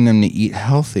encouraging them to eat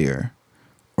healthier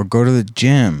or go to the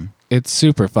gym. It's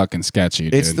super fucking sketchy,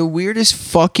 dude. It's the weirdest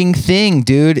fucking thing,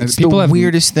 dude. It's the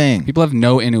weirdest thing. People have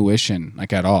no intuition,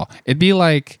 like, at all. It'd be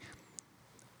like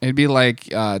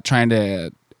trying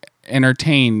to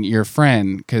entertain your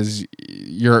friend because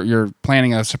you're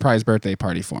planning a surprise birthday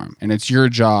party for him, and it's your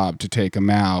job to take him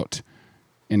out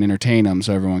and entertain him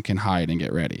so everyone can hide and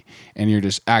get ready, and you're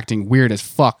just acting weird as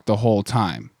fuck the whole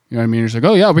time. You know what I mean? You're just like,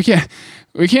 oh yeah,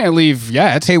 we can't leave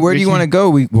yet. Hey, where do you want to go?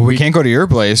 We can't go to your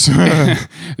place.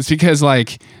 It's because,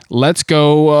 like, let's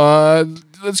go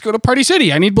to Party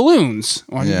City. I need balloons.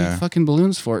 Why do you need fucking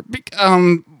balloons for?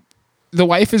 The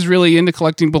wife is really into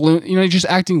collecting balloons. You're just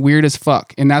acting weird as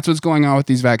fuck. And that's what's going on with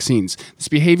these vaccines. This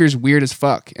behavior is weird as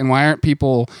fuck. And why aren't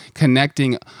people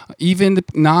connecting, even the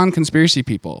non-conspiracy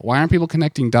people? Why aren't people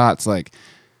connecting dots? Like,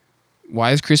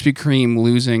 why is Krispy Kreme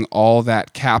losing all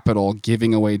that capital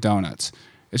giving away donuts?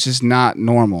 It's just not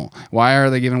normal. Why are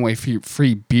they giving away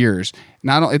free beers?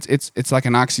 It's like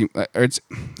an I was going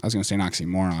to say an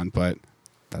oxymoron, but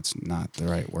that's not the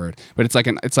right word. But it's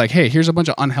like, hey, here's a bunch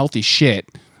of unhealthy shit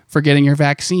for getting your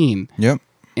vaccine. Yep.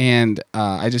 And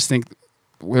I just think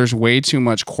there's way too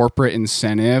much corporate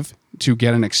incentive to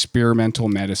get an experimental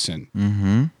medicine.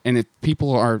 Mm-hmm. And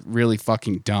people are really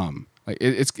fucking dumb. Like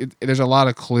there's a lot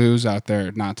of clues out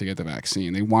there not to get the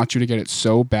vaccine. They want you to get it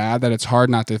so bad that it's hard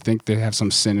not to think they have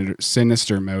some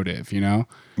sinister motive, you know?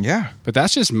 Yeah. But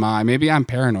that's just maybe I'm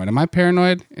paranoid. Am I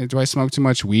paranoid? Do I smoke too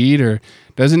much weed, or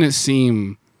doesn't it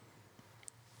seem?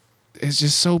 It's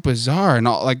just so bizarre, and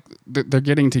all, like they're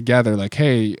getting together. Like,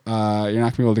 hey, you're not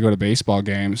gonna be able to go to baseball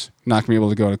games. You're not gonna be able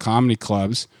to go to comedy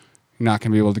clubs. You're not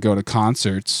gonna be able to go to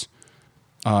concerts.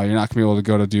 You're not gonna be able to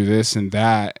go to do this and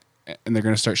that. And they're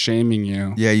going to start shaming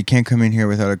you. Yeah, you can't come in here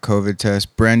without a COVID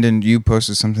test. Brendan, you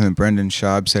posted something that Brendan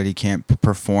Schaub said he can't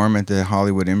perform at the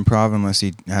Hollywood Improv unless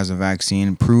he has a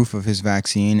vaccine, proof of his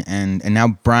vaccine. And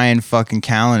now Brian fucking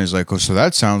Callen is like, oh, so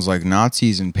that sounds like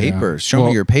Nazis and papers. Show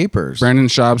me your papers. Brendan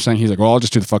Schaub saying, he's like, well, I'll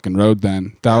just do the fucking road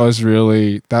then.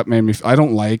 That made me, I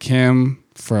don't like him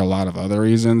for a lot of other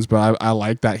reasons, but I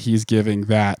like that he's giving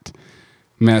that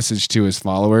message to his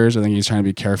followers. I think he's trying to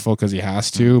be careful because he has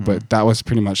to, but that was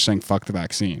pretty much saying fuck the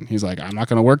vaccine. He's like, I'm not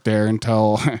going to work there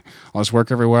until I'll just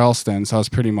work everywhere else then. So I was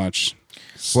pretty much,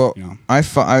 well, you know. I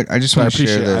just want to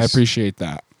share this. I appreciate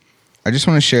that. I just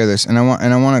want to share this, and I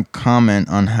want to comment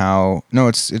on how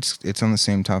it's on the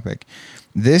same topic.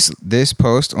 This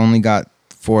post only got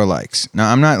 4 likes.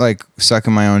 Now I'm not like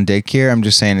sucking my own dick here. I'm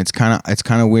just saying it's kind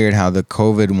of weird how the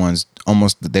COVID ones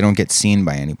they don't get seen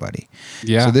by anybody.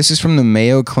 Yeah. So this is from the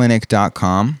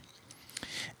MayoClinic.com,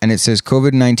 and it says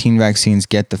COVID-19 vaccines,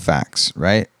 get the facts,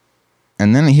 right?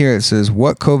 And then here it says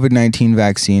what COVID-19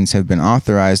 vaccines have been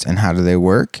authorized and how do they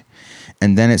work?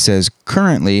 And then it says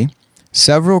currently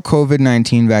several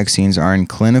COVID-19 vaccines are in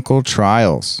clinical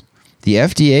trials. The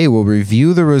FDA will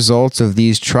review the results of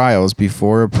these trials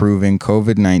before approving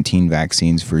COVID-19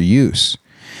 vaccines for use.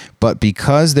 But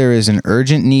because there is an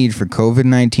urgent need for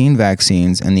COVID-19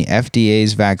 vaccines and the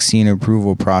FDA's vaccine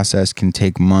approval process can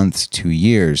take months to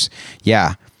years.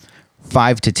 Yeah,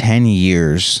 5 to 10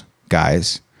 years,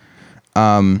 guys.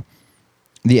 The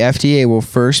FDA will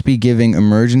first be giving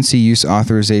emergency use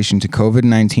authorization to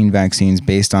COVID-19 vaccines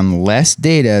based on less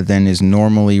data than is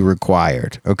normally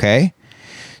required, okay?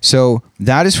 So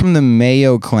that is from the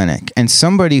Mayo Clinic, and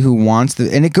somebody who wants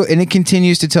and it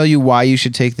continues to tell you why you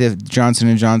should take the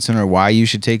Johnson & Johnson or why you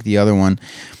should take the other one.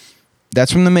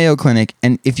 That's from the Mayo Clinic,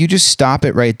 and if you just stop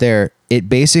it right there, it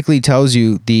basically tells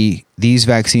you these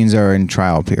vaccines are in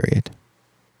trial period.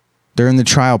 They're in the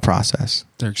trial process.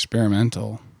 They're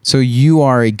experimental. So you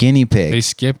are a guinea pig. They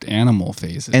skipped animal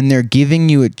phases. And they're giving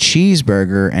you a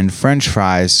cheeseburger and French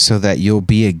fries so that you'll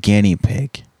be a guinea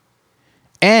pig.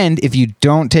 And if you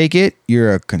don't take it,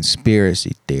 you're a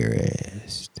conspiracy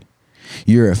theorist.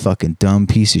 You're a fucking dumb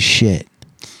piece of shit.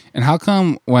 And how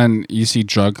come when you see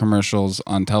drug commercials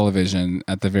on television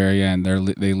at the very end,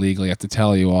 they legally have to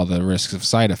tell you all the risks of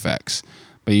side effects?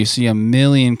 But you see a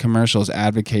million commercials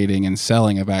advocating and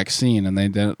selling a vaccine, and they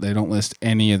don't list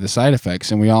any of the side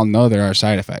effects. And we all know there are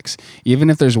side effects. Even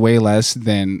if there's way less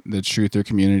than the truther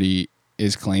community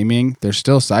is claiming, there's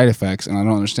still side effects. And I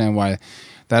don't understand why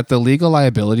that the legal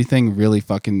liability thing really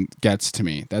fucking gets to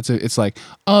me. It's like,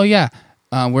 oh yeah,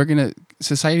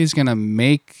 society's gonna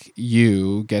make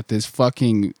you get this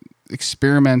fucking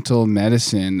experimental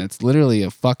medicine that's literally a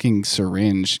fucking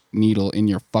syringe needle in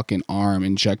your fucking arm,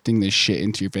 injecting this shit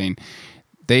into your vein.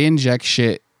 They inject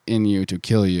shit in you to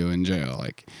kill you in jail.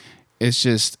 Like, it's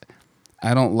just,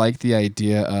 I don't like the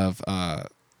idea of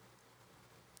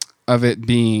it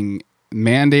being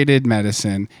mandated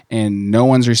medicine and no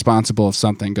one's responsible if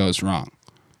something goes wrong.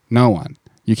 No one.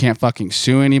 You can't fucking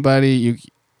sue anybody.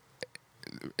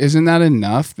 Isn't that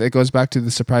enough? That goes back to the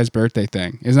surprise birthday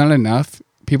thing. Isn't that enough?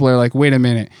 People are like, wait a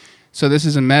minute. So this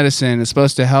is a medicine. It's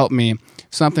supposed to help me. If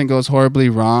something goes horribly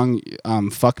wrong,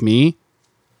 fuck me.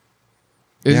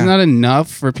 Isn't that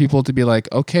enough for people to be like,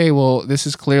 okay, well, this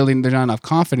is clearly, there's not enough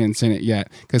confidence in it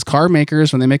yet. Because car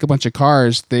makers, when they make a bunch of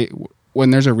cars,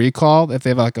 when there's a recall, if they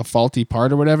have like a faulty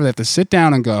part or whatever, they have to sit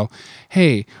down and go,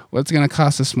 hey, what's going to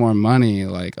cost us more money?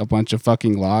 Like a bunch of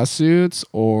fucking lawsuits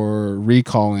or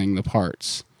recalling the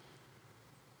parts?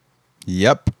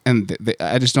 Yep. And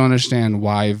I just don't understand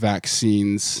why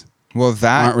vaccines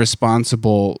aren't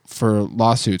responsible for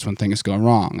lawsuits when things go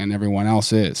wrong and everyone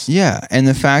else is. Yeah. And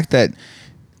the fact that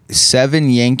 7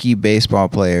 Yankee baseball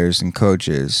players and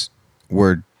coaches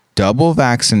were double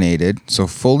vaccinated, so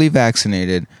fully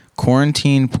vaccinated,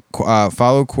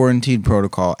 follow quarantine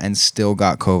protocol, and still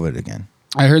got COVID again.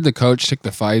 I heard the coach took the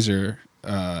Pfizer,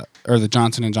 or the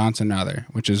Johnson & Johnson rather,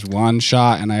 which is one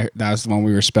shot, and that's the one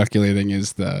we were speculating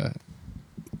is the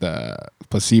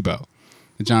placebo.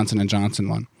 the Johnson & Johnson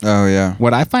one. Oh, yeah.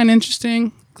 What I find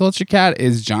interesting, Culture Cat,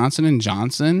 is Johnson &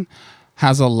 Johnson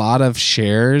has a lot of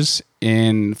shares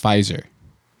in Pfizer.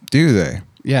 Do they?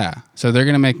 Yeah. So they're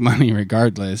going to make money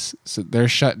regardless. So they're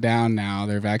shut down now.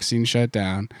 Their vaccine shut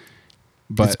down.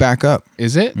 But it's back up.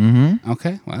 Is it? Mm-hmm.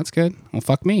 Okay. Well, that's good. Well,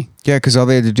 fuck me. Yeah, because all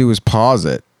they had to do was pause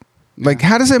it. Like,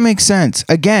 how does that make sense?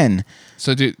 Again,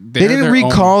 so dude, they didn't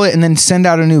recall it and then send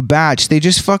out a new batch. They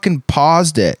just fucking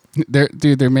paused it.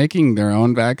 They're making their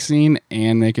own vaccine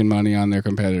and making money on their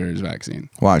competitor's vaccine.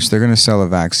 Watch, they're going to sell a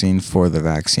vaccine for the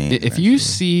vaccine. If you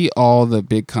see all the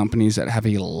big companies that have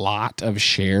a lot of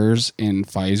shares in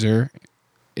Pfizer,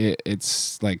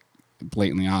 it's like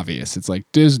blatantly obvious. It's like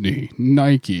Disney,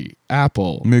 Nike,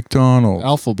 Apple, McDonald's,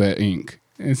 Alphabet Inc.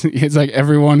 It's like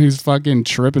everyone who's fucking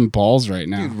tripping balls right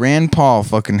now. Dude, Rand Paul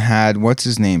fucking had, what's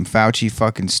his name? Fauci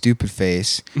fucking stupid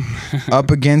face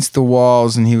up against the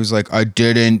walls, and he was like, I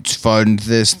didn't fund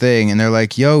this thing. And they're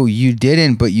like, yo, you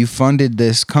didn't, but you funded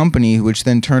this company, which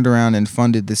then turned around and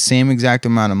funded the same exact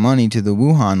amount of money to the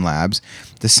Wuhan labs.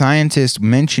 The scientist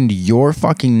mentioned your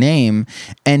fucking name,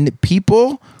 and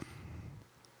people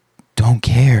don't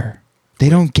care. They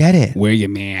don't get it. Wear your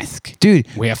mask. Dude,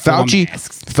 Wear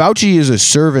Fauci is a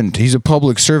servant. He's a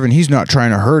public servant. He's not trying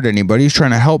to hurt anybody. He's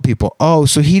trying to help people. Oh,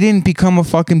 so he didn't become a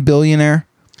fucking billionaire?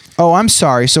 Oh, I'm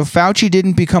sorry. So Fauci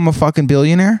didn't become a fucking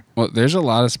billionaire? Well, there's a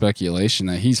lot of speculation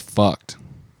that he's fucked.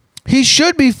 He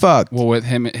should be fucked. Well, with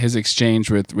his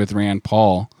exchange with Rand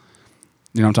Paul.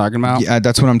 You know what I'm talking about? Yeah,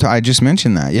 that's what I just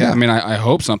mentioned that. Yeah. I mean, I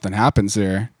hope something happens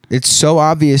there. It's so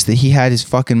obvious that he had his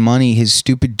fucking money, his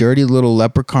stupid, dirty little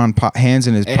leprechaun hands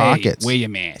in his pockets. Wear your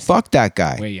mask. Fuck that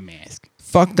guy. Wear your mask.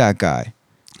 Fuck that guy.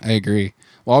 I agree.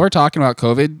 While we're talking about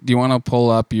COVID, do you want to pull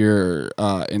up your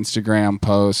Instagram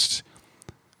post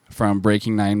from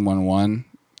Breaking 911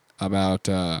 about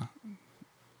the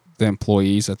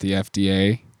employees at the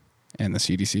FDA and the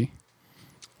CDC?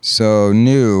 So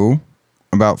new.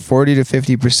 About 40 to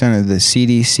 50% of the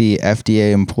CDC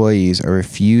FDA employees are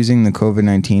refusing the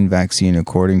COVID-19 vaccine,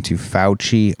 according to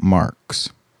Fauci Marks.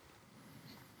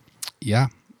 Yeah.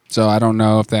 So I don't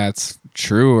know if that's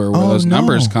true or where those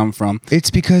numbers come from. It's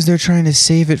because they're trying to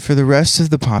save it for the rest of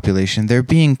the population. They're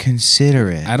being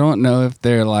considerate. I don't know if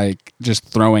they're like just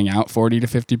throwing out 40 to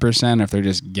 50%, if they're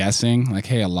just guessing like,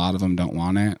 hey, a lot of them don't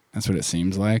want it. That's what it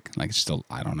seems like. Like, still,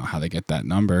 I don't know how they get that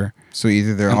number. So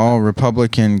either they're all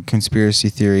Republican conspiracy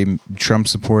theory, Trump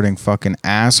supporting fucking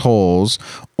assholes,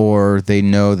 or they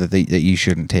know that that you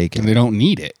shouldn't take it. And they don't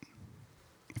need it.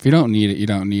 If you don't need it, you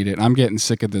don't need it. I'm getting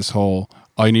sick of this whole,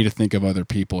 oh, you need to think of other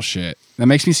people shit. That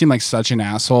makes me seem like such an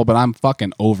asshole, but I'm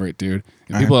fucking over it, dude.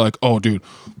 And people are like, oh, dude,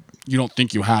 you don't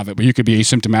think you have it, but you could be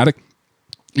asymptomatic.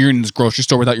 You're in this grocery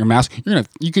store without your mask.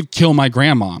 You could kill my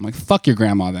grandma. I'm like, fuck your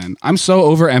grandma then. I'm so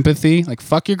over empathy. Like,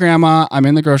 fuck your grandma. I'm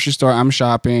in the grocery store. I'm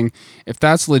shopping. If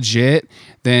that's legit,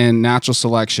 then natural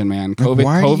selection, man.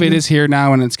 COVID is here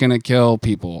now and it's going to kill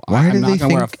people. I'm not going to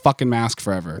wear a fucking mask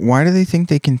forever. Why do they think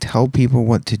they can tell people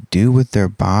what to do with their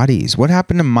bodies? What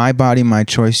happened to my body, my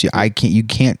choice? You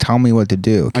can't tell me what to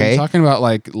do, okay? Are you talking about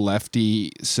like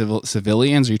lefty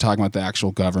civilians, or are you talking about the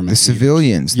actual government? The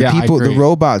civilians. The people, the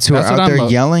robots who are out there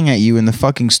yelling at you in the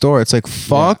fucking store. It's like,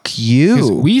 fuck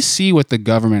you. We see what the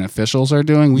government officials are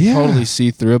doing. We totally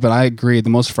see through it, but I agree. The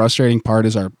most frustrating part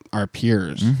is our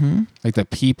peers. Mm-hmm. Like the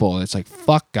people. It's like,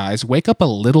 fuck, guys, wake up a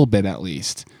little bit at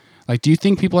least. Like, do you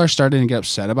think people are starting to get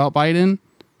upset about Biden?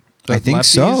 I think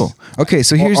so. Okay,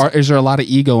 so here's... Or is there a lot of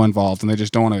ego involved and they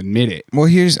just don't want to admit it? Well,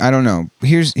 I don't know.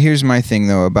 Here's my thing,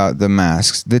 though, about the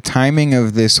masks. The timing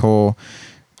of this whole...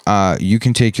 you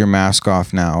can take your mask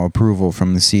off now approval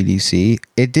from the CDC.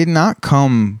 It did not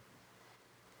come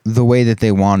the way that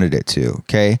they wanted it to,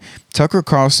 okay? Tucker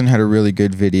Carlson had a really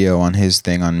good video on his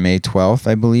thing on May 12th,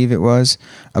 I believe it was,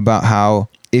 about how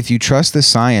if you trust the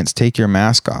science, take your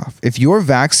mask off. If you're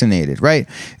vaccinated, right?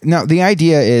 Now, the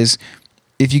idea is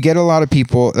if you get a lot of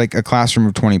people, like a classroom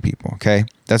of 20 people, okay?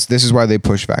 This is why they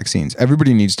push vaccines.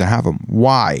 Everybody needs to have them.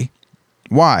 Why?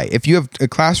 If you have a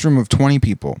classroom of 20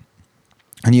 people,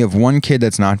 and you have one kid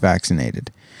that's not vaccinated,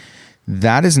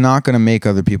 that is not going to make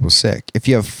other people sick. If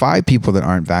you have 5 people that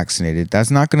aren't vaccinated,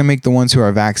 that's not going to make the ones who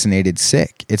are vaccinated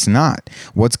sick. It's not.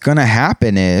 What's going to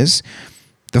happen is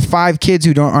the 5 kids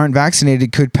who aren't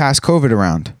vaccinated could pass COVID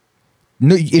around.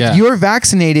 No, if you're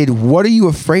vaccinated, what are you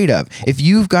afraid of? If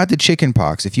you've got the chicken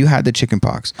pox, if you had the chicken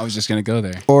pox, I was just going to go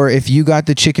there. Or if you got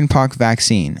the chicken pox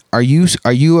vaccine, are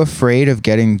you afraid of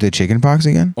getting the chicken pox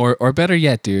again? Or better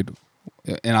yet, dude.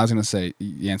 And I was going to say,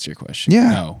 answer your question.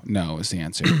 Yeah. No is the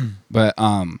answer. But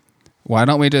Why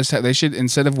don't we just have, they should,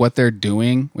 instead of what they're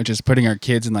doing, which is putting our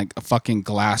kids in like a fucking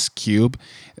glass cube,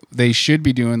 they should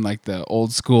be doing like the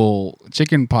old school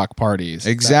chicken pox parties.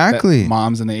 Exactly. That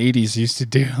moms in the 80s used to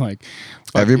do. Like,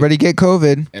 everybody get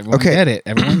COVID. Everyone get it.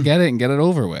 Everyone get it and get it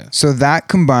over with. So that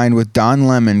combined with Don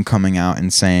Lemon coming out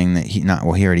and saying that he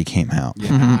already came out.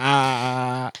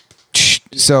 Yeah.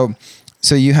 So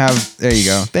you have, there you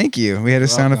go. Thank you. We had a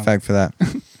sound effect for that.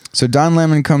 So Don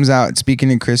Lemon comes out speaking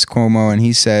to Chris Cuomo and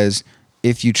he says,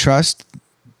 if you trust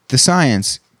the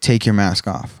science, take your mask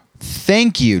off.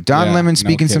 Thank you. Don Lemon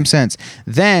speaking some sense.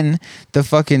 Then the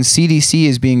fucking CDC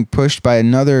is being pushed by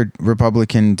another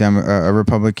Republican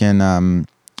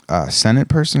Senate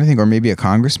person, I think, or maybe a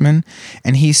congressman.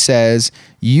 And he says,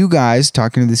 you guys,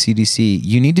 talking to the CDC,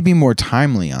 you need to be more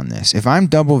timely on this. If I'm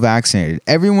double vaccinated,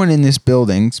 everyone in this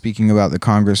building, speaking about the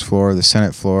Congress floor, the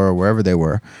Senate floor, or wherever they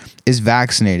were, is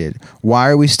vaccinated. Why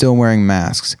are we still wearing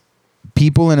masks?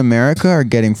 People in America are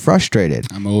getting frustrated.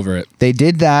 I'm over it. They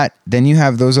did that. Then you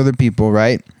have those other people,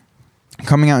 right,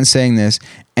 coming out and saying this.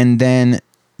 And then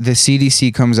the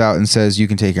CDC comes out and says, you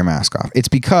can take your mask off. It's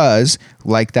because,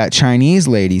 like that Chinese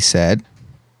lady said,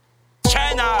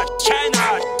 China. Don't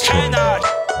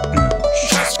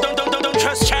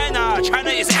trust China. China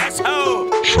is asshole.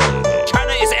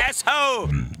 China is asshole.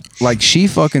 like she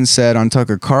fucking said on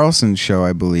Tucker Carlson's show,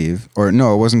 I believe, or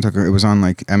no, it wasn't Tucker. It was on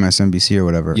like MSNBC or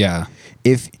whatever. Yeah.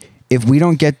 If we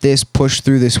don't get this pushed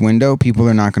through this window, people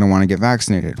are not going to want to get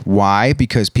vaccinated. Why?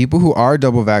 Because people who are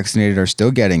double vaccinated are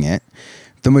still getting it.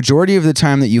 The majority of the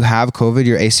time that you have COVID,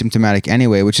 you're asymptomatic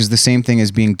anyway, which is the same thing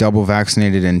as being double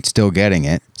vaccinated and still getting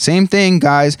it. Same thing,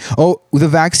 guys. Oh, the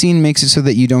vaccine makes it so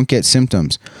that you don't get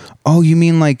symptoms. Oh, you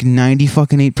mean like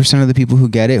 90% of the people who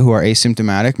get it who are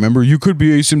asymptomatic? Remember, you could be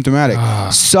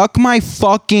asymptomatic. Suck my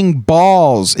fucking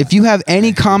balls. If you have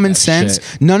any common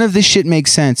sense, none of this shit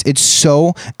makes sense. It's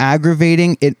so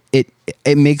aggravating. It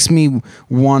makes me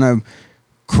want to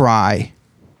cry.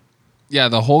 Yeah,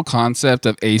 the whole concept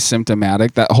of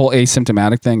asymptomatic, that whole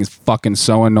asymptomatic thing is fucking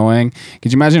so annoying.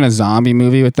 Could you imagine a zombie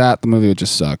movie with that? The movie would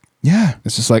just suck. Yeah.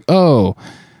 It's just like, oh,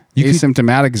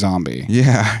 asymptomatic zombie.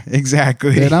 Yeah,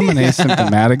 exactly. Dude, I'm an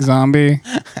asymptomatic zombie.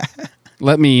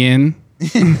 Let me in.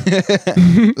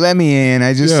 Let me in.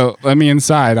 Let me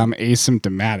inside. I'm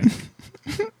asymptomatic.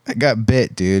 I got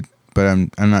bit, dude. But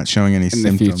I'm not showing any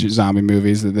symptoms. In the future zombie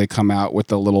movies that they come out with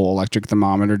the little electric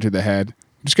thermometer to the head.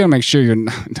 Just gotta make sure you're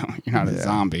not a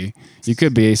zombie. You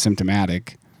could be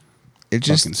asymptomatic. It's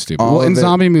just fucking stupid. Well, in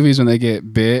zombie movies, when they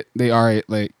get bit, they are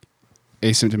like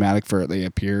asymptomatic they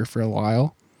appear for a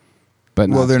while,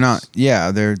 but they're not. Yeah,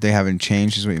 they haven't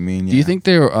changed. Is what you mean? Yeah. Do you think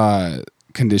they're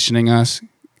conditioning us?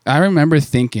 I remember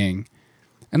thinking,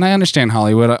 and I understand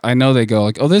Hollywood. I know they go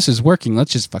like, "Oh, this is working.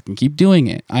 Let's just fucking keep doing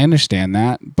it." I understand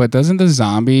that, but doesn't the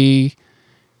zombie?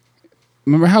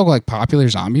 Remember how like popular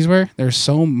zombies were? There's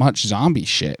so much zombie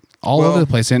shit all over the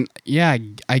place. And yeah,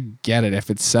 I get it. If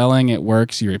it's selling, it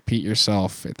works. You repeat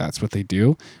yourself. That's what they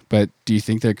do. But do you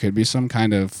think there could be some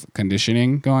kind of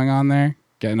conditioning going on there,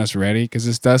 getting us ready? Because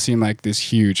this does seem like this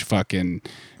huge fucking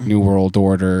new world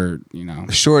order, The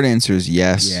short answer is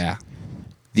yes. Yeah.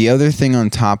 The other thing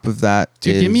on top of that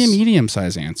is... give me a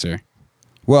medium-sized answer.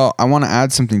 Well, I want to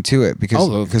add something to it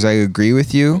because I agree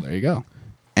with you. Well, there you go.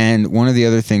 And one of the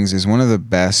other things is one of the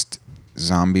best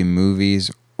zombie movies,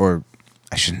 or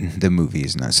I shouldn't, the movie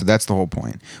is not. So that's the whole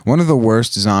point. One of the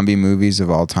worst zombie movies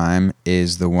of all time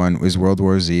is World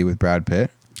War Z with Brad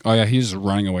Pitt. Oh yeah, he's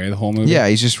running away the whole movie. Yeah,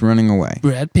 he's just running away.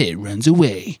 Brad Pitt runs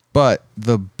away. But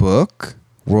the book,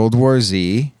 World War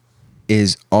Z,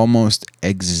 is almost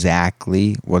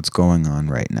exactly what's going on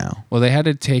right now. Well, they had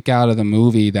to take out of the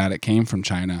movie that it came from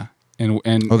China.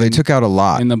 They took out a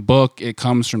lot. In the book, it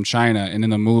comes from China, and in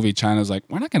the movie, China's like,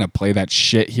 we're not going to play that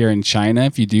shit here in China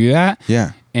if you do that.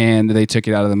 Yeah. And they took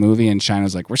it out of the movie, and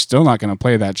China's like, we're still not going to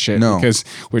play that shit because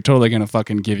we're totally going to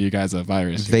fucking give you guys a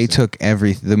virus. They took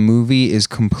everything. The movie is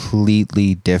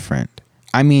completely different.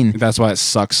 I mean... That's why it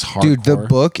sucks hardcore. Dude, the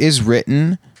book is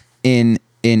written in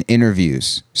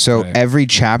interviews. So every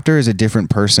chapter is a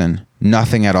different person.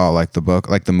 Nothing at all like the book,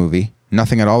 like the movie.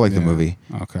 Nothing at all like the movie.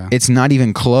 Okay. It's not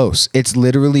even close. It's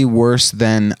literally worse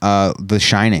than The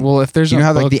Shining. Well, if there's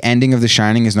how like the ending of The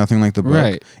Shining is nothing like the book.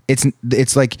 Right.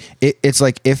 It's like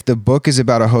if the book is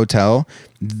about a hotel,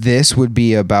 this would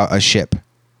be about a ship.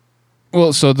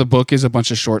 Well, so the book is a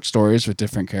bunch of short stories with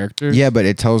different characters. Yeah, but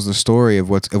it tells the story of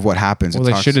what happens. Well,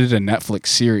 they should have did a Netflix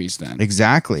series then.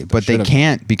 Exactly, but they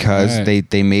can't because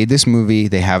they made this movie.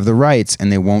 They have the rights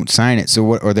and they won't sign it.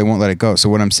 Or they won't let it go. So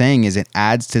what I'm saying is, it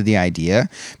adds to the idea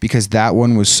because that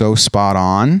one was so spot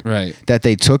on. Right. That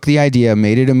they took the idea,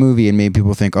 made it a movie, and made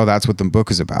people think, oh, that's what the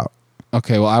book is about.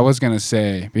 Okay, well, I was gonna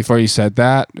say before you said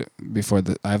that,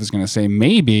 I was gonna say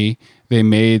maybe they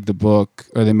made the book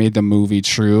or they made the movie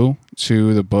true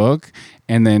to the book,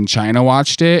 and then China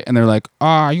watched it and they're like,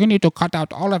 you need to cut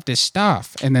out all of this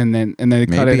stuff, and then they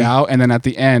cut it out, and then at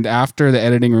the end, after the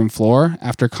editing room floor,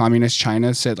 after communist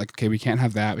China said like, okay, we can't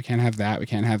have that, we can't have that, we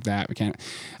can't have that, we can't.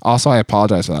 Also, I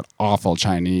apologize for that awful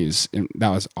Chinese. That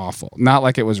was awful. Not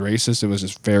like it was racist; it was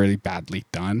just very badly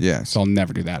done. Yes. So I'll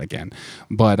never do that again.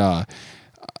 But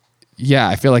yeah,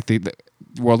 I feel like the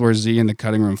World War Z in the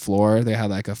cutting room floor, they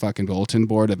had like a fucking bulletin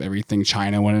board of everything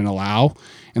China wouldn't allow,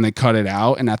 and they cut it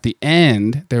out. And at the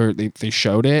end, they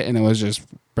showed it, and it was just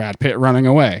Brad Pitt running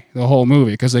away the whole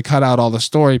movie because they cut out all the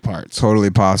story parts. Totally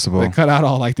possible. They cut out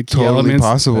all like the key Totally elements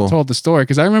possible. that told the story.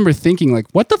 Because I remember thinking like,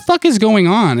 what the fuck is going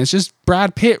on? It's just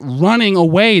Brad Pitt running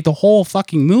away the whole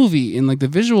fucking movie, and like the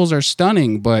visuals are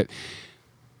stunning, but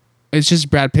it's just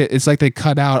Brad Pitt. It's like they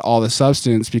cut out all the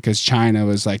substance because China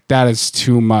was like, that is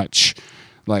too much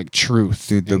like truth,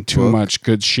 dude, and too much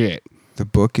good shit. The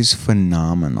book is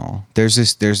phenomenal. There's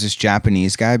this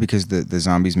Japanese guy, because the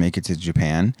zombies make it to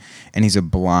Japan, and he's a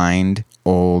blind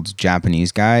old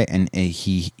Japanese guy, and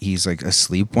he's like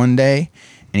asleep one day,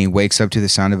 and he wakes up to the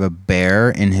sound of a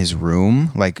bear in his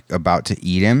room, like about to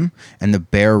eat him, and the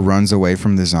bear runs away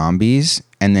from the zombies,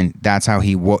 and then that's how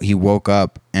he woke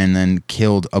up and then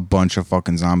killed a bunch of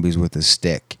fucking zombies with a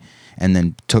stick, and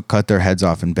then cut their heads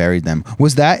off and buried them.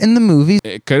 Was that in the movie?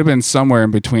 It could have been somewhere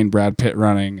in between Brad Pitt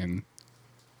running and.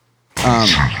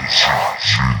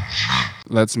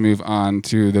 Let's move on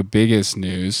to the biggest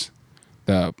news,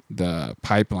 the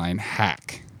pipeline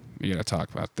hack. We got to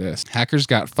talk about this. Hackers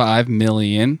got $5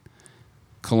 million.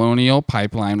 Colonial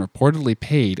Pipeline reportedly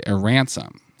paid a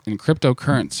ransom in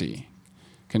cryptocurrency,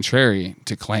 contrary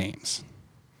to claims.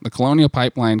 The Colonial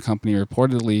Pipeline Company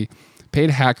reportedly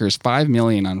paid hackers $5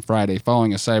 million on Friday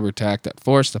following a cyber attack that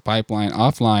forced the pipeline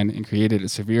offline and created a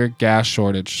severe gas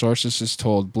shortage, sources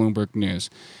told Bloomberg News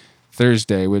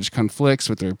Thursday, which conflicts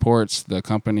with the reports the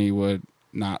company would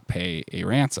not pay a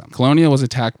ransom. Colonial was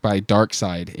attacked by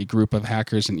DarkSide, a group of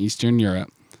hackers in Eastern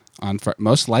Europe,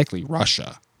 most likely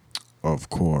Russia. Of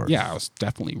course. Yeah, it was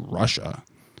definitely Russia.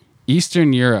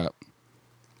 Eastern Europe,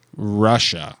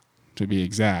 Russia, to be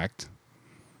exact.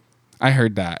 I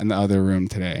heard that in the other room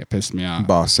today. It pissed me off.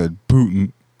 Boss said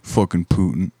Putin. Fucking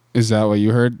Putin. Is that what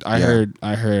you heard? I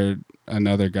Yeah. heard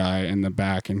another guy in the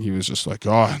back, and he was just like,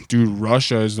 oh, dude,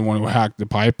 Russia is the one who hacked the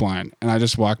pipeline. And I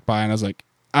just walked by, and I was like,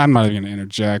 I'm not even going to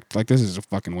interject. Like, this is a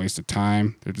fucking waste of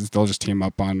time. They'll just team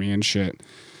up on me and shit.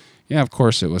 Yeah, of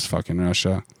course it was fucking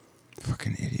Russia.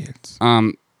 Fucking idiots.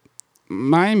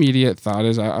 My immediate thought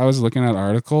is I was looking at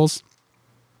articles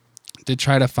to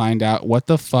try to find out what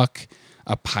the fuck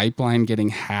a pipeline getting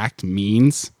hacked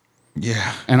means.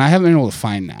 Yeah. And I haven't been able to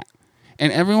find that.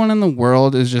 And everyone in the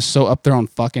world is just so up their own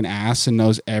fucking ass and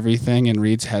knows everything and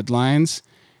reads headlines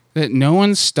that no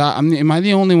one am I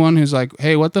the only one who's like,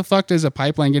 hey, what the fuck does a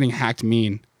pipeline getting hacked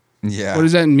mean? Yeah. What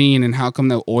does that mean? And how come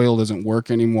the oil doesn't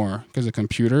work anymore? Because of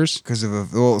computers? Because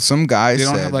of some guys They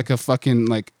don't have like a fucking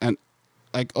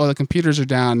oh, the computers are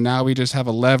down. Now we just have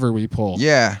a lever we pull.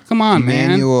 Yeah. Come on,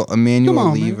 man. A manual Come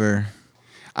on, lever.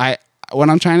 Man. What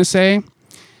I'm trying to say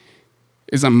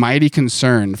is I'm mighty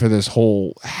concerned for this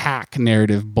whole hack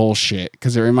narrative bullshit,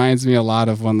 because it reminds me a lot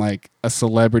of when like a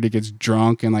celebrity gets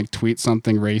drunk and like tweets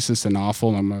something racist and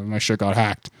awful, and my shit got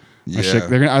hacked. Are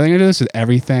they gonna do this with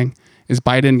everything? Is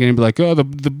Biden gonna be like, oh,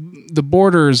 the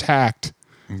border is hacked?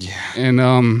 Yeah. And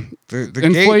the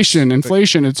inflation,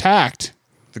 it's hacked.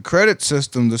 The credit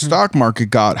system, the stock market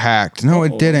got hacked. No,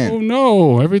 it didn't. Oh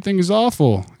no, everything is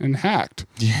awful and hacked.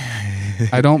 Yeah.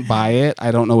 I don't buy it.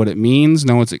 I don't know what it means.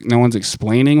 No one's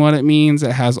explaining what it means.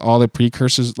 It has all the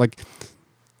precursors. Like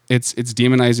it's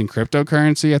demonizing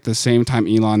cryptocurrency at the same time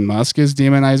Elon Musk is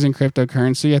demonizing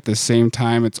cryptocurrency. At the same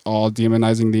time, it's all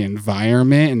demonizing the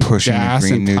environment, and pushing gas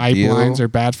and pipelines are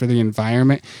bad for the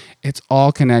environment. It's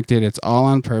all connected. It's all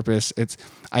on purpose.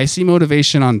 I see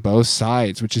motivation on both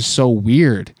sides, which is so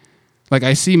weird. Like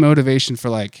I see motivation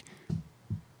for like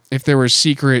if there were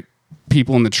secret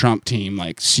people in the Trump team,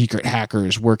 like secret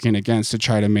hackers working against to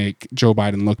try to make Joe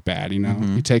Biden look bad. You know,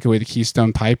 You take away the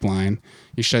Keystone Pipeline,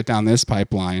 you shut down this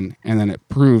pipeline, and then it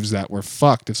proves that we're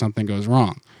fucked if something goes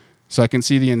wrong. So I can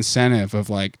see the incentive of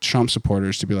like Trump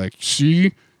supporters to be like,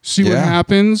 see what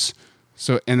happens.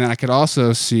 So, and then I could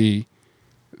also see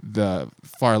the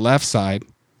far left side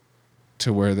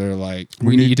to where they're like,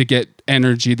 we need to get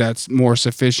energy that's more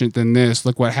sufficient than this.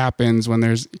 Look what happens when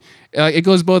there's like, it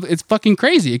goes both. It's fucking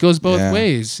crazy. It goes both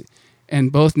ways,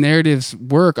 and both narratives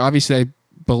work. Obviously, I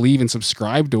believe and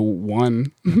subscribe to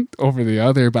one over the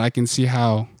other, but I can see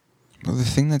how Well, the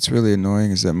thing that's really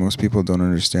annoying is that most people don't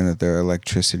understand that their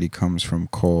electricity comes from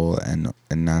coal and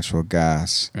natural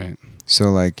gas. Right.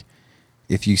 So, like,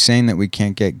 if you're saying that we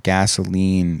can't get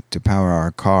gasoline to power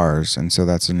our cars, and so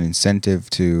that's an incentive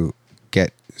to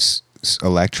get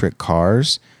electric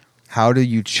cars, how do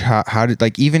you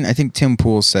like, even I think Tim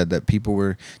Pool said that people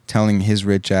were telling his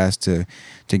rich ass to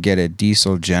get a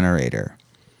diesel generator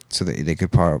so that they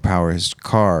could power his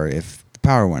car if the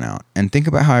power went out. And think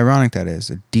about how ironic that is.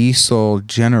 A diesel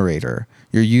generator.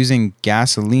 You're using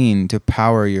gasoline to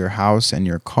power your house and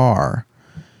your car.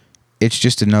 It's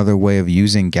just another way of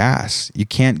using gas. You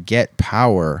can't get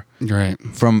power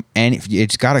from any.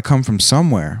 It's got to come from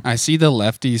somewhere. I see the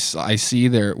lefties. I see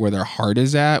where their heart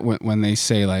is at when they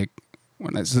say, like,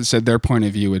 when I said their point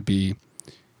of view would be,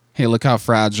 hey, look how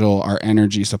fragile our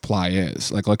energy supply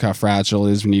is. Like, look how fragile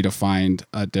it is. We need to find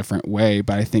a different way.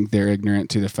 But I think they're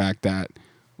ignorant to the fact that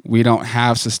we don't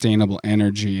have sustainable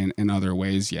energy in other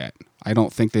ways yet. I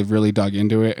don't think they've really dug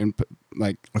into it and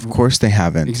Of course they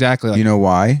haven't. Exactly. Like, you know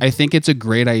why? I think it's a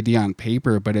great idea on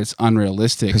paper, but it's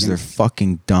unrealistic. Because they're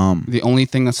fucking dumb. The only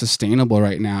thing that's sustainable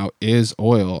right now is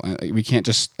oil. We can't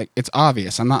just, like, it's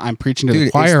obvious. I'm preaching to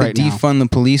the choir right now. It's the defund the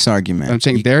police argument. I'm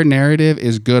saying their narrative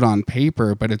is good on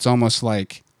paper, but it's almost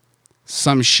like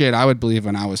some shit I would believe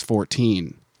when I was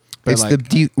 14. But it's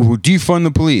defund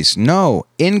the police. No,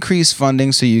 increase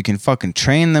funding so you can fucking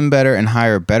train them better and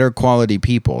hire better quality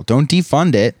people. Don't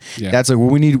defund it. Yeah. That's like, well,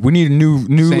 we need a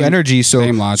new energy.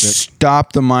 So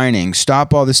stop the mining,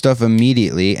 stop all this stuff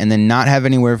immediately, and then not have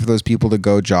anywhere for those people to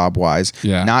go job wise.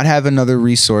 Yeah. Not have another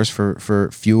resource for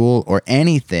fuel or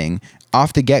anything.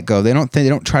 Off the get-go, they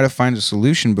don't try to find a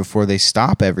solution before they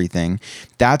stop everything.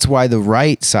 That's why the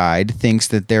right side thinks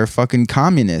that they're fucking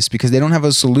communists, because they don't have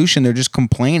a solution. They're just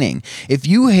complaining. If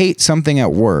you hate something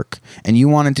at work and you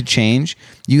want it to change,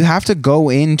 you have to go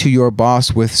into your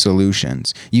boss with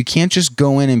solutions. You can't just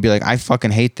go in and be like, I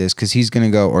fucking hate this, because he's going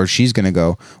to go or she's going to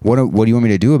go, what do you want me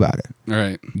to do about it?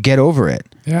 Right. Get over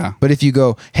it. Yeah. But if you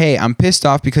go, hey, I'm pissed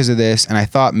off because of this, and I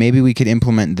thought maybe we could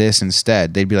implement this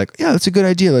instead, they'd be like, yeah, that's a good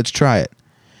idea. Let's try it.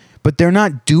 But they're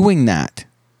not doing that.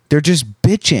 They're just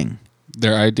bitching.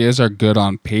 Their ideas are good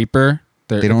on paper.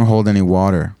 They don't hold any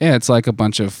water. Yeah, it's like a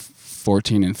bunch of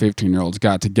 14 and 15-year-olds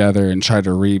got together and tried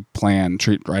to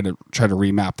try to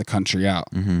remap the country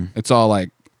out. Mm-hmm. It's all like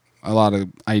a lot of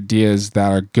ideas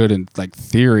that are good in like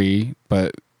theory,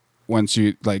 but once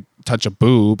you like touch a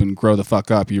boob and grow the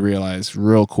fuck up, you realize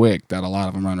real quick that a lot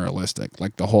of them are unrealistic.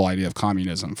 Like the whole idea of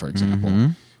communism, for example.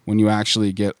 Mm-hmm. When you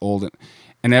actually get old,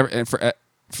 and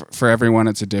for everyone,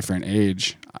 it's a different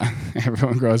age.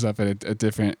 Everyone grows up at a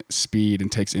different speed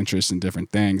and takes interest in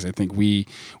different things. I think we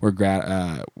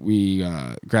gravitated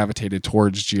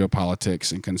towards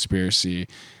geopolitics and conspiracy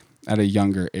at a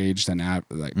younger age than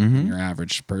your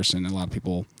average person. A lot of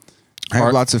people. I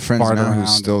have lots of friends now who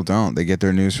still don't. They get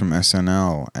their news from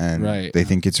SNL and they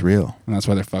think it's real. And that's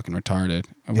why they're fucking retarded.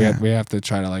 We have to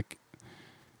try to, like,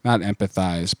 not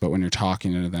empathize, but when you're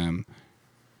talking to them,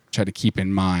 try to keep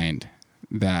in mind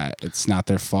that it's not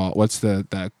their fault. What's the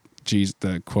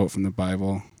quote from the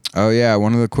Bible? Oh yeah,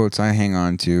 one of the quotes I hang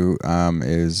on to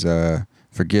is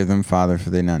 "Forgive them, Father, for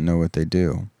they not know what they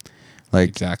do." Like,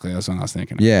 exactly, that's what I was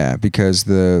thinking of. Yeah, because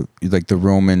the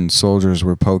Roman soldiers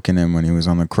were poking him when he was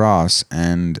on the cross,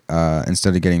 and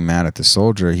instead of getting mad at the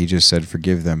soldier, he just said,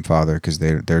 "Forgive them, Father," because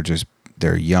they're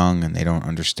young and they don't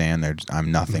understand.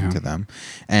 I'm nothing to them.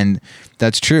 And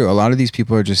that's true. A lot of these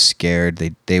people are just scared.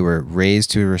 They were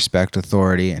raised to respect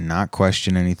authority and not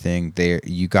question anything.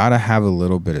 You got to have a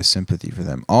little bit of sympathy for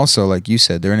them. Also, like you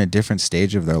said, they're in a different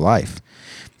stage of their life.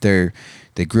 They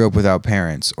grew up without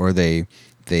parents, or they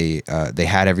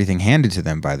had everything handed to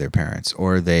them by their parents,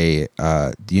 or they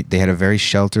had a very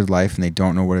sheltered life and they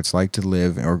don't know what it's like to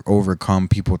live or overcome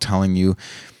people telling you,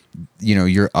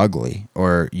 you're ugly,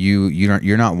 or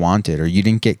you're not wanted, or you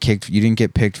didn't get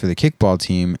picked for the kickball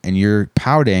team, and you're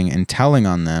pouting and telling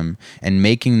on them and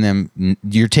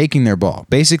you're taking their ball.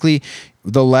 Basically,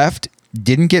 the left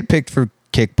didn't get picked for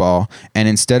kickball, and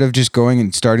instead of just going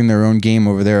and starting their own game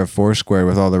over there at Foursquare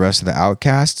with all the rest of the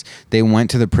outcasts, they went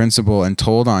to the principal and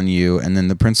told on you, and then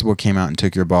the principal came out and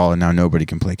took your ball, and now nobody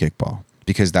can play kickball.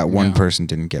 Because that one person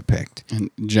didn't get picked. And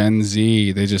Gen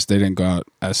Z, they didn't go out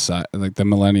like the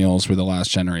millennials were the last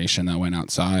generation that went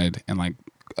outside and like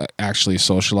actually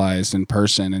socialized in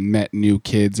person and met new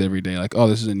kids every day. Like, oh,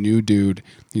 this is a new dude.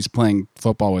 He's playing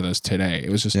football with us today.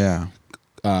 It was just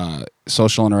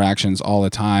social interactions all the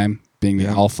time. being the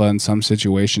alpha in some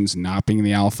situations, not being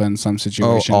the alpha in some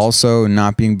situations. Oh, also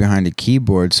not being behind a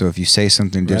keyboard. So if you say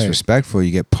something disrespectful,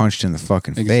 you get punched in the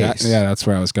fucking face. Yeah, that's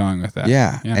where I was going with that.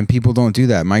 Yeah, and people don't do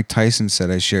that. Mike Tyson said,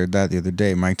 I shared that the other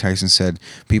day. Mike Tyson said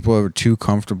people are too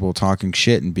comfortable talking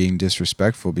shit and being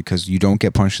disrespectful because you don't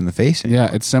get punched in the face anymore.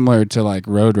 Yeah, it's similar to like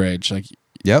road rage. Like,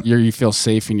 you feel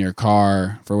safe in your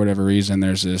car for whatever reason.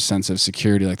 There's a sense of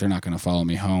security, like they're not going to follow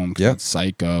me home. It's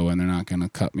psycho, and they're not going to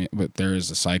cut me. But there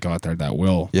is a psycho out there that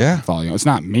will follow you. It's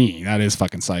not me. That is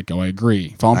fucking psycho. I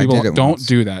agree. Following people, don't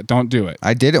do that. Don't do it.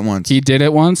 I did it once. He did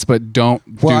it once, but don't.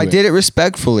 Well, I did it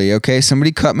respectfully. Okay,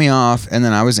 somebody cut me off, and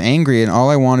then I was angry, and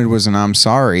all I wanted was an I'm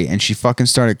sorry, and she fucking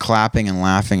started clapping and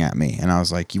laughing at me, and I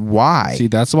was like, why? See,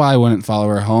 that's why I wouldn't follow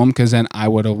her home, because then I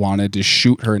would have wanted to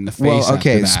shoot her in the face. Well,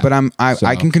 okay, but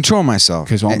I can control myself.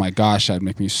 Because oh my gosh, that'd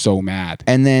make me so mad.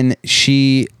 And then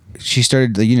she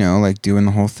started, like doing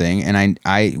the whole thing, and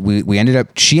we ended up.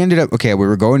 She ended up. Okay, we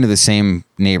were going to the same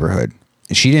neighborhood.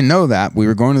 She didn't know that we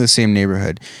were going to the same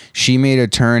neighborhood. She made a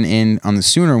turn in on the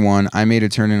sooner one. I made a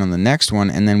turn in on the next one,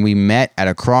 and then we met at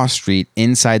a cross street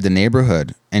inside the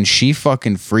neighborhood. And she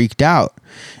fucking freaked out.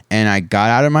 And I got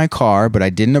out of my car, but I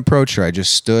didn't approach her. I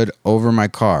just stood over my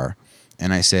car.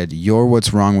 And I said, you're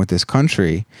what's wrong with this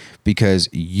country because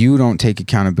you don't take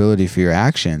accountability for your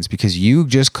actions because you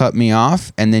just cut me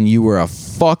off and then you were a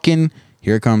fucking,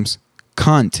 here it comes,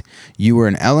 cunt. You were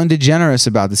an Ellen DeGeneres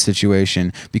about the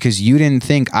situation because you didn't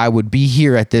think I would be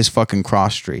here at this fucking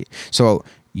cross street. So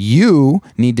you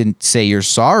need to say you're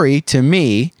sorry to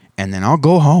me and then I'll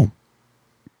go home.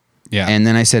 Yeah. And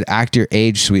then I said, act your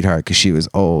age, sweetheart, because she was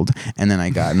old. And then I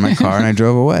got in my car and I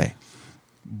drove away.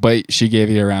 But she gave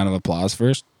you a round of applause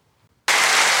first?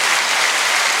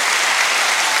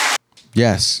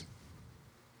 Yes.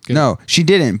 Good. No, she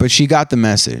didn't, but she got the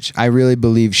message. I really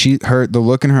believe she heard the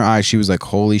look in her eyes. She was like,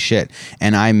 holy shit.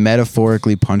 And I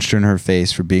metaphorically punched her in her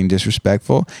face for being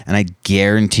disrespectful. And I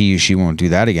guarantee you she won't do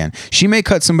that again. She may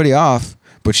cut somebody off,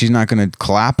 but she's not going to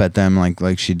clap at them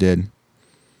like she did.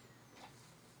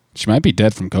 She might be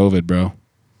dead from COVID, bro.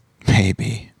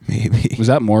 Maybe. Was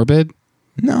that morbid?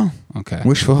 No. Okay.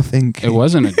 Wishful thinking. It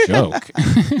wasn't a joke.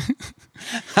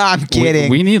 I'm kidding.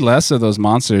 We need less of those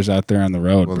monsters out there on the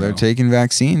road. Well, they're taking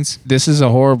vaccines. This is a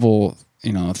horrible,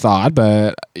 thought,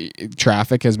 but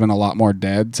traffic has been a lot more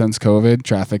dead since COVID.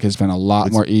 Traffic has been a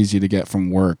lot more easy to get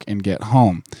from work and get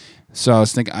home. So I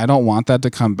was thinking, I don't want that to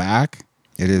come back.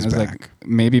 It is back. Like,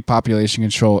 maybe population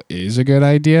control is a good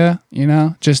idea,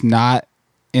 just not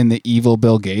in the evil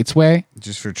Bill Gates way.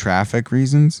 Just for traffic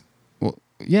reasons?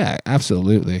 Yeah,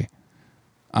 absolutely.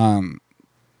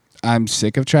 I'm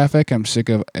sick of traffic. I'm sick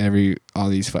of all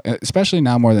these, especially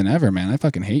now more than ever, man. I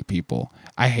fucking hate people.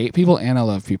 I hate people and I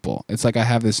love people. It's like I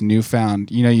have this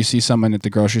newfound, you see someone at the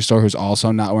grocery store who's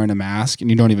also not wearing a mask and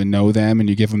you don't even know them and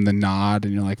you give them the nod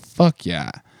and you're like, fuck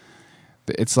yeah.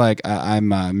 It's like I'm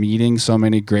meeting so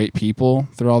many great people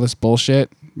through all this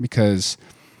bullshit because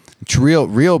it's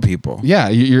real people. Yeah,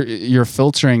 you're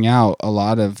filtering out a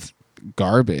lot of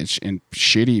garbage and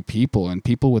shitty people and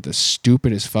people with the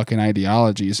stupidest fucking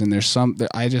ideologies, and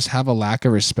I just have a lack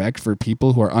of respect for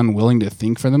people who are unwilling to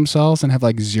think for themselves and have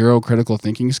like zero critical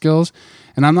thinking skills.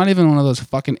 And I'm not even one of those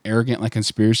fucking arrogant like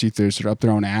conspiracy theorists that are up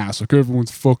their own ass like everyone's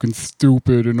fucking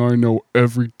stupid and I know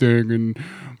everything and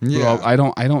I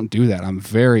don't do that. I'm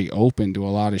very open to a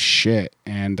lot of shit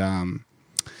and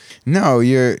no,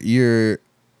 you're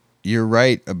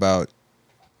right about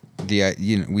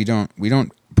the we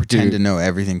don't pretend to know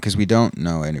everything because we don't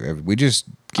know everything. We just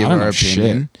give our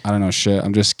opinion. I don't know shit.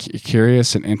 I'm just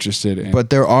curious and interested in.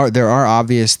 But there are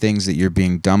obvious things that you're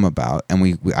being dumb about,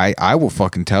 and I will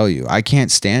fucking tell you. I can't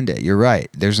stand it. You're right.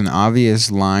 There's an obvious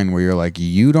line where you're like,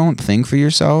 you don't think for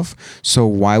yourself, so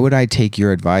why would I take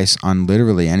your advice on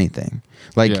literally anything?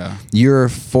 Like you're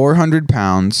 400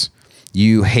 pounds.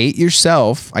 You hate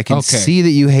yourself. I can see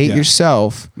that you hate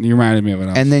yourself. You reminded me of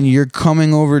it. And then you're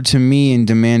coming over to me and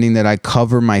demanding that I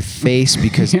cover my face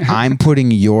because I'm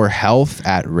putting your health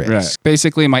at risk. Right.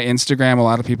 Basically, my Instagram, a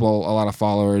lot of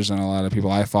followers and a lot of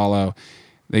people I follow,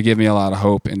 they give me a lot of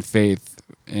hope and faith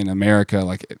in America.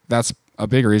 Like that's a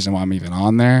big reason why I'm even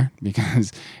on there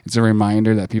because it's a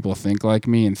reminder that people think like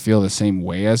me and feel the same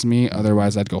way as me.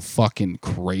 Otherwise, I'd go fucking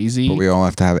crazy. But we all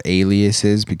have to have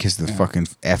aliases because the fucking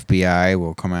FBI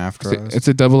will come after us. It's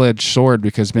a double-edged sword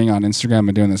because being on Instagram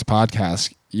and doing this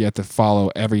podcast, you have to follow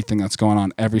everything that's going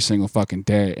on every single fucking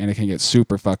day, and it can get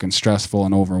super fucking stressful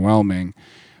and overwhelming.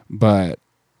 But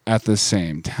at the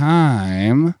same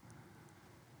time,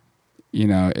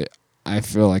 I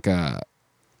feel like a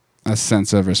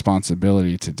sense of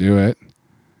responsibility to do it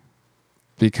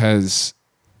because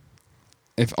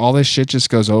if all this shit just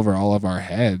goes over all of our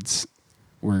heads,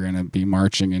 we're going to be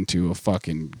marching into a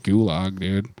fucking gulag,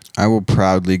 dude. I will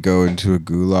proudly go into a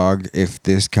gulag. If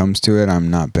this comes to it, I'm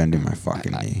not bending my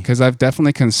fucking knee. Because I've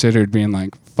definitely considered being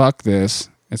like, fuck this.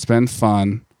 It's been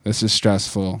fun. This is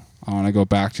stressful. I want to go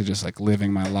back to just like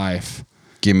living my life.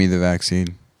 Give me the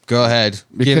vaccine. Go ahead.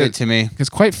 Give it to me. Because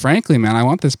quite frankly, man, I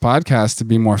want this podcast to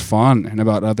be more fun and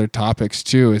about other topics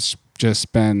too. It's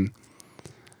just been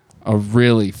a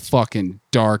really fucking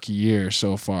dark year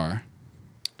so far.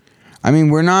 I mean,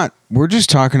 we're just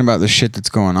talking about the shit that's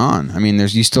going on. I mean,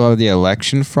 you still have the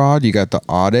election fraud. You got the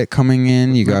audit coming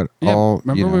in. You got all.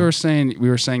 Remember we were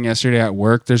saying yesterday at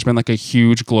work, there's been like a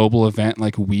huge global event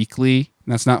like weekly.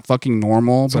 And that's not fucking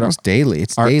normal. It's almost daily.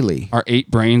 It's daily. Our 8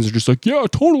 brains are just like, yeah,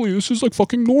 totally. This is like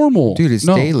fucking normal. Dude, it's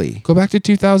daily. Go back to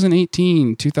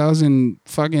 2018,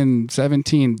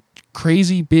 2017.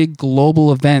 Crazy big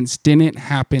global events didn't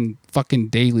happen fucking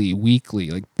daily, weekly,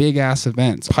 like big ass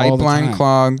events. Pipeline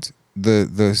clogged.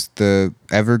 The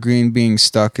Evergreen being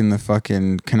stuck in the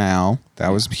fucking canal. That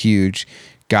was huge.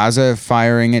 Gaza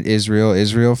firing at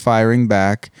Israel firing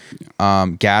back.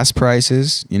 Gas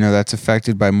prices, that's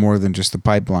affected by more than just the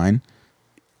pipeline.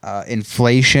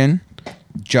 Inflation,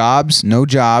 jobs, no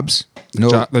jobs.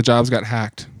 The jobs got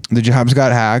hacked. The jobs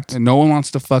got hacked. And no one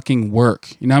wants to fucking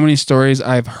work. You know how many stories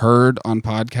I've heard on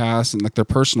podcasts and like their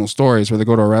personal stories where they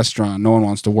go to a restaurant, no one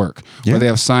wants to work. Yeah. Where they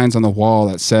have signs on the wall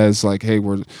that says like, hey,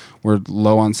 we're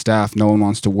low on staff, no one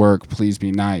wants to work, please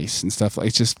be nice and stuff.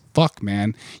 It's just fuck,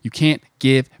 man. You can't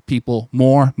give people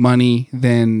more money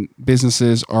than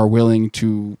businesses are willing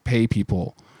to pay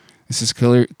people. This is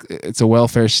clear. It's a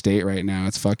welfare state right now.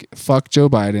 It's fuck Joe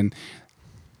Biden.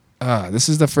 This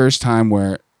is the first time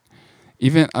where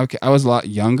I was a lot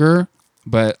younger,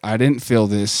 but I didn't feel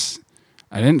this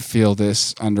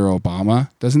under Obama.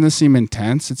 Doesn't this seem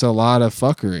intense? It's a lot of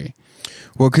fuckery.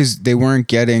 Well, because they weren't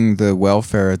getting the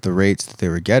welfare at the rates that they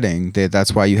were getting.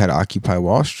 That's why you had Occupy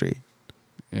Wall Street.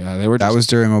 Yeah, that was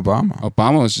during Obama.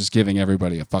 Obama was just giving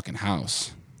everybody a fucking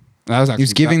house. He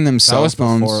was giving them cell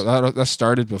phones. That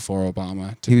started before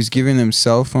Obama. He was giving them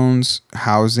cell phones,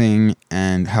 housing,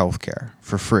 and healthcare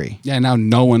for free. Yeah, now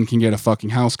no one can get a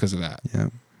fucking house because of that. Yeah,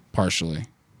 partially.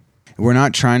 We're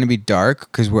not trying to be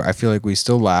dark because I feel like we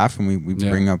still laugh and we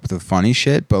bring up the funny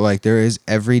shit, but like there is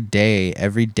every day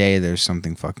there's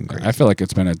something fucking crazy. I feel like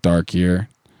it's been a dark year.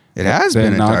 It has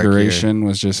been a dark year. The inauguration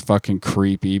was just fucking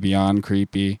creepy, beyond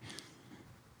creepy.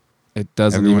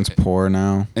 Everyone's poor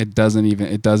now. It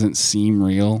doesn't seem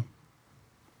real.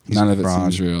 None of it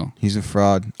seems real. He's a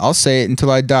fraud. I'll say it until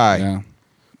I die. Yeah.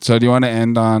 So do you want to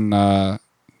end on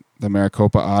the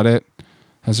Maricopa audit?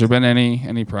 Has there been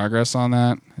any progress on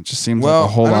that? It just seems like a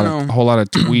whole lot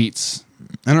of tweets.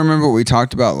 I don't remember what we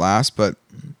talked about last, but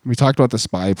we talked about the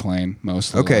spy plane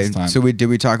most of the last time. So did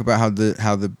we talk about how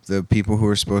the people who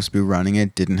were supposed to be running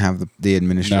it didn't have the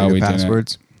administrative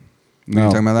passwords? Didn't. No.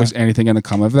 Talking about that? Was anything going to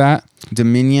come of that?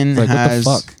 Dominion what the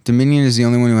fuck? Dominion is the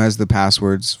only one who has the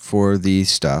passwords for the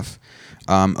stuff.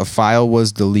 A file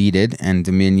was deleted, and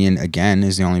Dominion again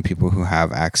is the only people who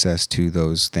have access to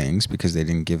those things because they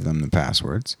didn't give them the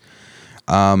passwords.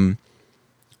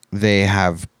 They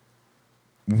have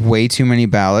way too many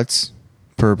ballots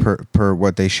per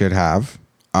what they should have.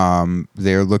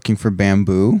 They're looking for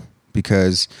bamboo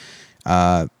because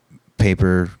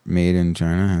paper made in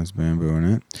China has bamboo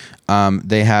in it.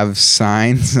 They have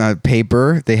signs,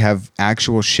 paper. They have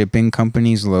actual shipping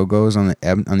companies' logos on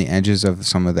the edges of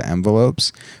some of the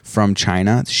envelopes from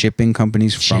China. Shipping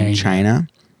companies from China.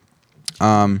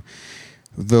 The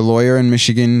lawyer in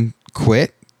Michigan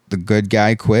quit. The good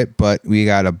guy quit, but we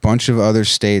got a bunch of other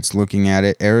states looking at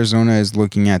it. Arizona is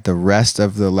looking at the rest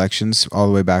of the elections all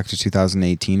the way back to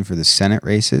 2018 for the Senate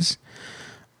races.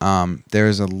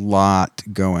 There's a lot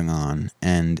going on,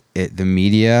 and the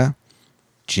media,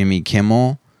 Jimmy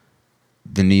Kimmel,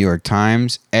 the New York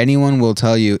Times, anyone will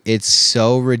tell you it's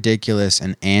so ridiculous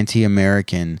and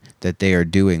anti-American that they are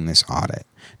doing this audit.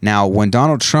 Now, when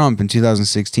Donald Trump in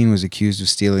 2016 was accused of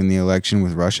stealing the election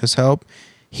with Russia's help,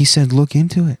 he said, look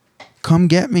into it. Come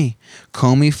get me.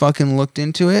 Comey fucking looked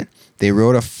into it. They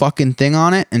wrote a fucking thing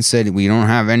on it and said, we don't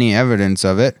have any evidence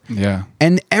of it. Yeah.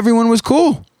 And everyone was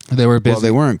cool. They were busy. Well,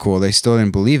 they weren't cool. They still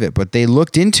didn't believe it, but they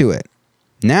looked into it.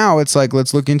 Now it's like,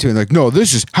 let's look into it. Like, no,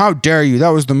 how dare you? That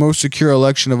was the most secure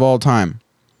election of all time.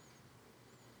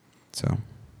 So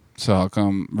how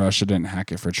come Russia didn't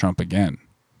hack it for Trump again?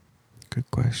 Good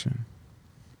question.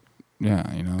 Yeah,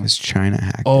 because China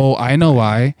hacked it. Oh, I know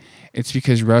why. It's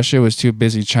because Russia was too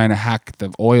busy trying to hack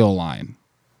the oil line.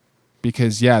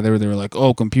 Because, they were like,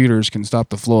 oh, computers can stop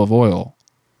the flow of oil.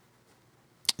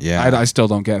 Yeah. I still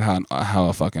don't get how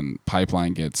a fucking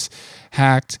pipeline gets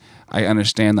hacked. I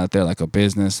understand that they're like a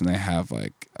business and they have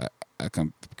like a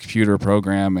computer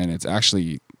program and it's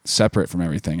actually separate from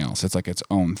everything else. It's like its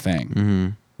own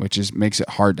thing, which makes it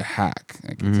hard to hack.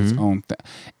 Like it's its own thing.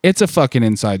 It's a fucking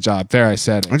inside job. There, I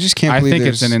said it. I just can't believe think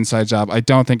it's an inside job. I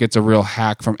don't think it's a real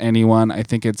hack from anyone. I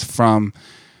think it's from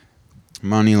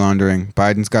money laundering.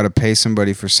 Biden's got to pay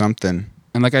somebody for something.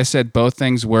 And like I said, both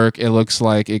things work. It looks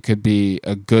like it could be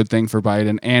a good thing for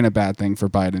Biden and a bad thing for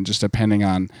Biden, just depending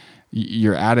on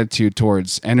your attitude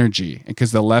towards energy.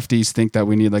 Because the lefties think that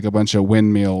we need like a bunch of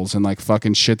windmills and like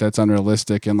fucking shit that's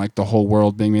unrealistic and like the whole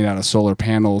world being made out of solar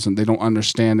panels, and they don't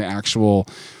understand the actual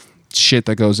shit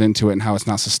that goes into it and how it's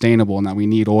not sustainable and that we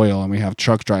need oil and we have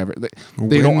truck drivers.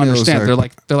 They don't understand. They're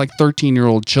like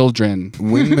 13-year-old children.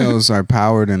 Windmills are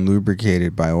powered and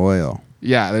lubricated by oil.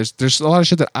 Yeah, there's a lot of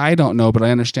shit that I don't know, but I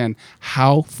understand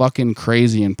how fucking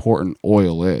crazy important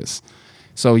oil is.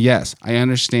 So yes, I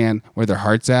understand where their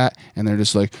heart's at, and they're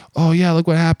just like, oh yeah, look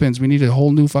what happens. We need a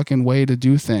whole new fucking way to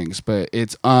do things, but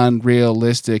it's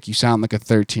unrealistic. You sound like a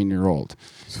 13-year-old.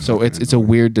 So it's a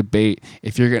weird debate.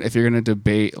 If you're gonna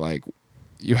debate, like,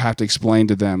 you have to explain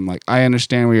to them, like, I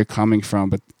understand where you're coming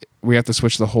from, but we have to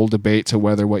switch the whole debate to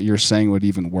whether what you're saying would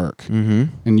even work.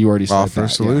 And you already said Offer that. a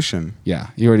solution. Yeah,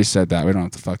 you already said that. We don't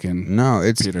have to fucking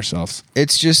repeat ourselves.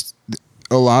 It's just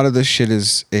a lot of this shit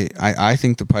is. I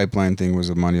think the pipeline thing was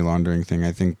a money laundering thing.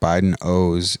 I think Biden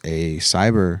owes a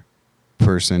cyber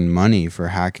person money for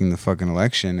hacking the fucking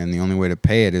election, and the only way to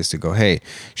pay it is to go, hey,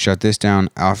 shut this down,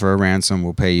 offer a ransom,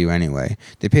 we'll pay you anyway.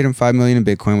 They paid him $5 million in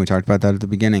Bitcoin. We talked about that at the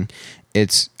beginning.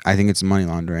 I think it's money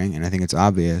laundering, and I think it's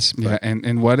obvious. Yeah,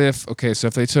 and what if, okay, so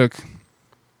if they took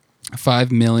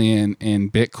 $5 million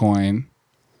in Bitcoin,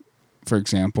 for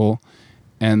example,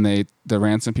 and the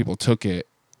ransom people took it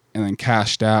and then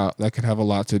cashed out, that could have a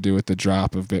lot to do with the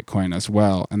drop of Bitcoin as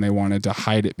well, and they wanted to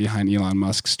hide it behind Elon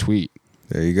Musk's tweet.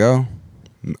 There you go.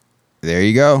 There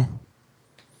you go.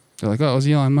 They're like, oh, it was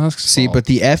Elon Musk's fault. But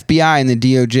the FBI and the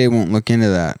DOJ won't look into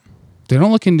that. They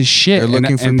don't look into shit. They're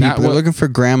looking for people. They're looking for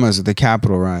grandmas at the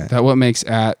Capitol riot. That what makes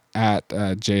at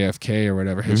JFK or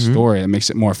whatever his story. It makes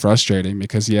it more frustrating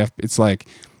because it's like,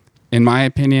 in my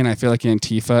opinion, I feel like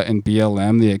Antifa and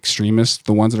BLM, the extremists,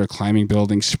 the ones that are climbing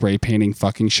buildings, spray painting,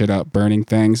 fucking shit up, burning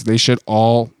things, they should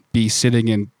all be sitting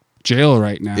in jail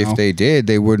right now. If they did,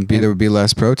 they wouldn't be. There would be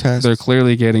less protests. They're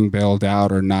clearly getting bailed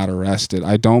out or not arrested.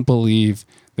 I don't believe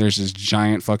there's this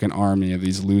giant fucking army of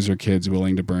these loser kids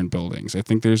willing to burn buildings. I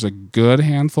think there's a good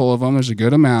handful of them. There's a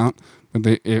good amount.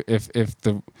 But if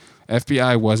the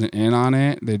FBI wasn't in on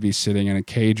it, they'd be sitting in a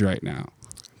cage right now.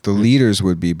 The leaders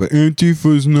would be, but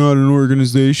Antifa is not an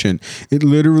organization. It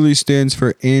literally stands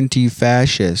for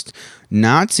anti-fascist.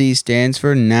 Nazi stands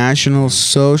for National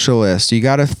Socialist. You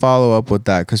got to follow up with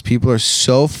that because people are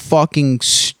so fucking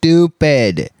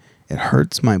stupid. It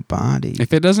hurts my body.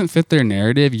 If it doesn't fit their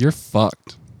narrative, you're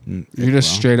fucked. You're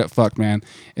just straight up fucked, man.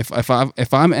 If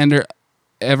I'm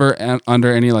ever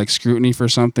under any like scrutiny for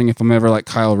something, if I'm ever like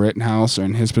Kyle Rittenhouse or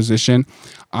in his position,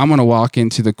 I'm gonna walk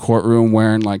into the courtroom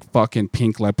wearing like fucking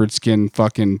pink leopard skin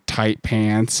fucking tight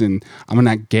pants, and I'm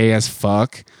gonna act gay as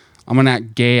fuck.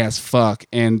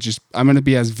 And just I'm gonna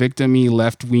be as victim-y,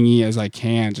 left-wingy as I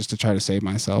can just to try to save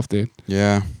myself, dude.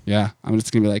 Yeah. I'm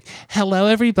just gonna be like, hello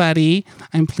everybody,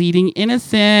 I'm pleading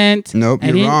innocent. Nope,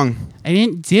 you're wrong. I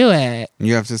didn't do it.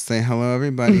 You have to say hello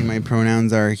everybody. My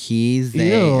pronouns are he,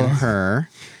 they, and her.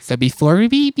 So before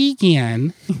we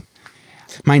begin,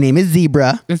 my name is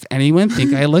Zebra. Does anyone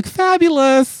think I look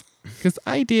fabulous? Because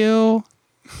I do.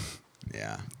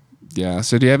 Yeah.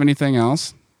 So do you have anything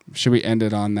else? Should we end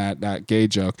it on that gay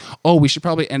joke? Oh, we should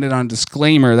probably end it on a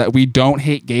disclaimer that we don't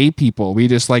hate gay people. We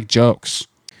just like jokes.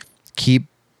 Keep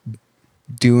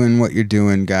doing what you're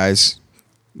doing, guys.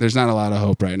 There's not a lot of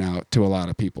hope right now to a lot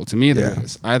of people. To me, there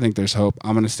is. I think there's hope.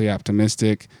 I'm going to stay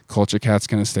optimistic. Culture Cat's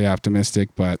going to stay optimistic,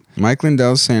 but Mike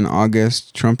Lindell's saying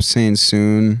August. Trump's saying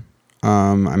soon.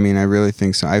 I mean, I really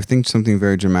think so. I think something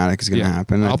very dramatic is going to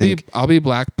happen. I'll be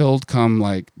black-pilled come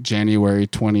like January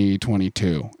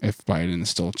 2022 if Biden is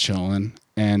still chilling.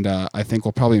 And I think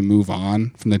we'll probably move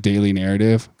on from the daily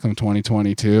narrative come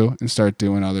 2022 and start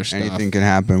doing other stuff. Anything could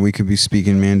happen. We could be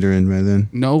speaking Mandarin by then.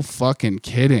 No fucking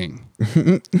kidding.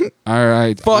 All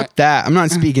right. Fuck that. I'm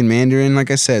not speaking Mandarin. Like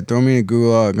I said, throw me a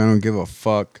gulag. I don't give a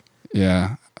fuck.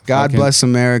 Yeah. God bless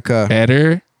America.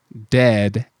 Better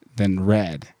dead than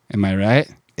red. Am I right?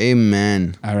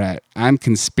 Amen. All right. I'm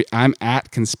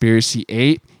at Conspiracy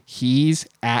Ape. He's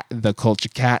at the Culture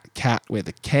Cat with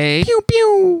a K. Pew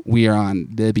pew. We are on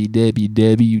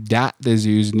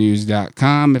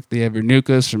www.thezoosnews.com. If they ever nuke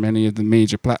us from any of the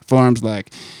major platforms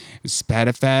like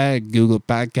Spotify, Google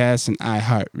Podcasts, and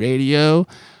iHeartRadio.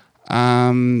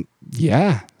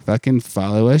 Yeah, fucking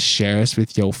follow us, share us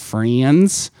with your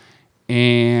friends.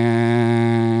 And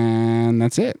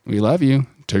that's it. We love you.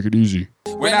 Take it easy.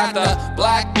 We're not the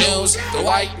black news, the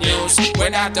white news. We're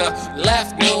not the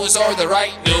left news or the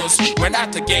right news. We're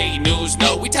not the gay news,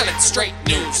 no, we tell it straight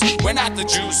news. We're not the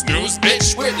Jews news,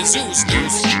 bitch, we're the Zeus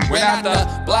news. We're not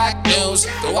the black news,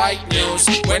 the white news.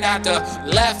 We're not the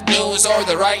left news or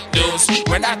the right news.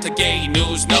 We're not the gay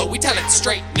news, no, we tell it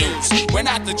straight news. We're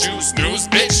not the Jews news,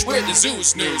 bitch, we're the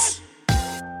Zeus news.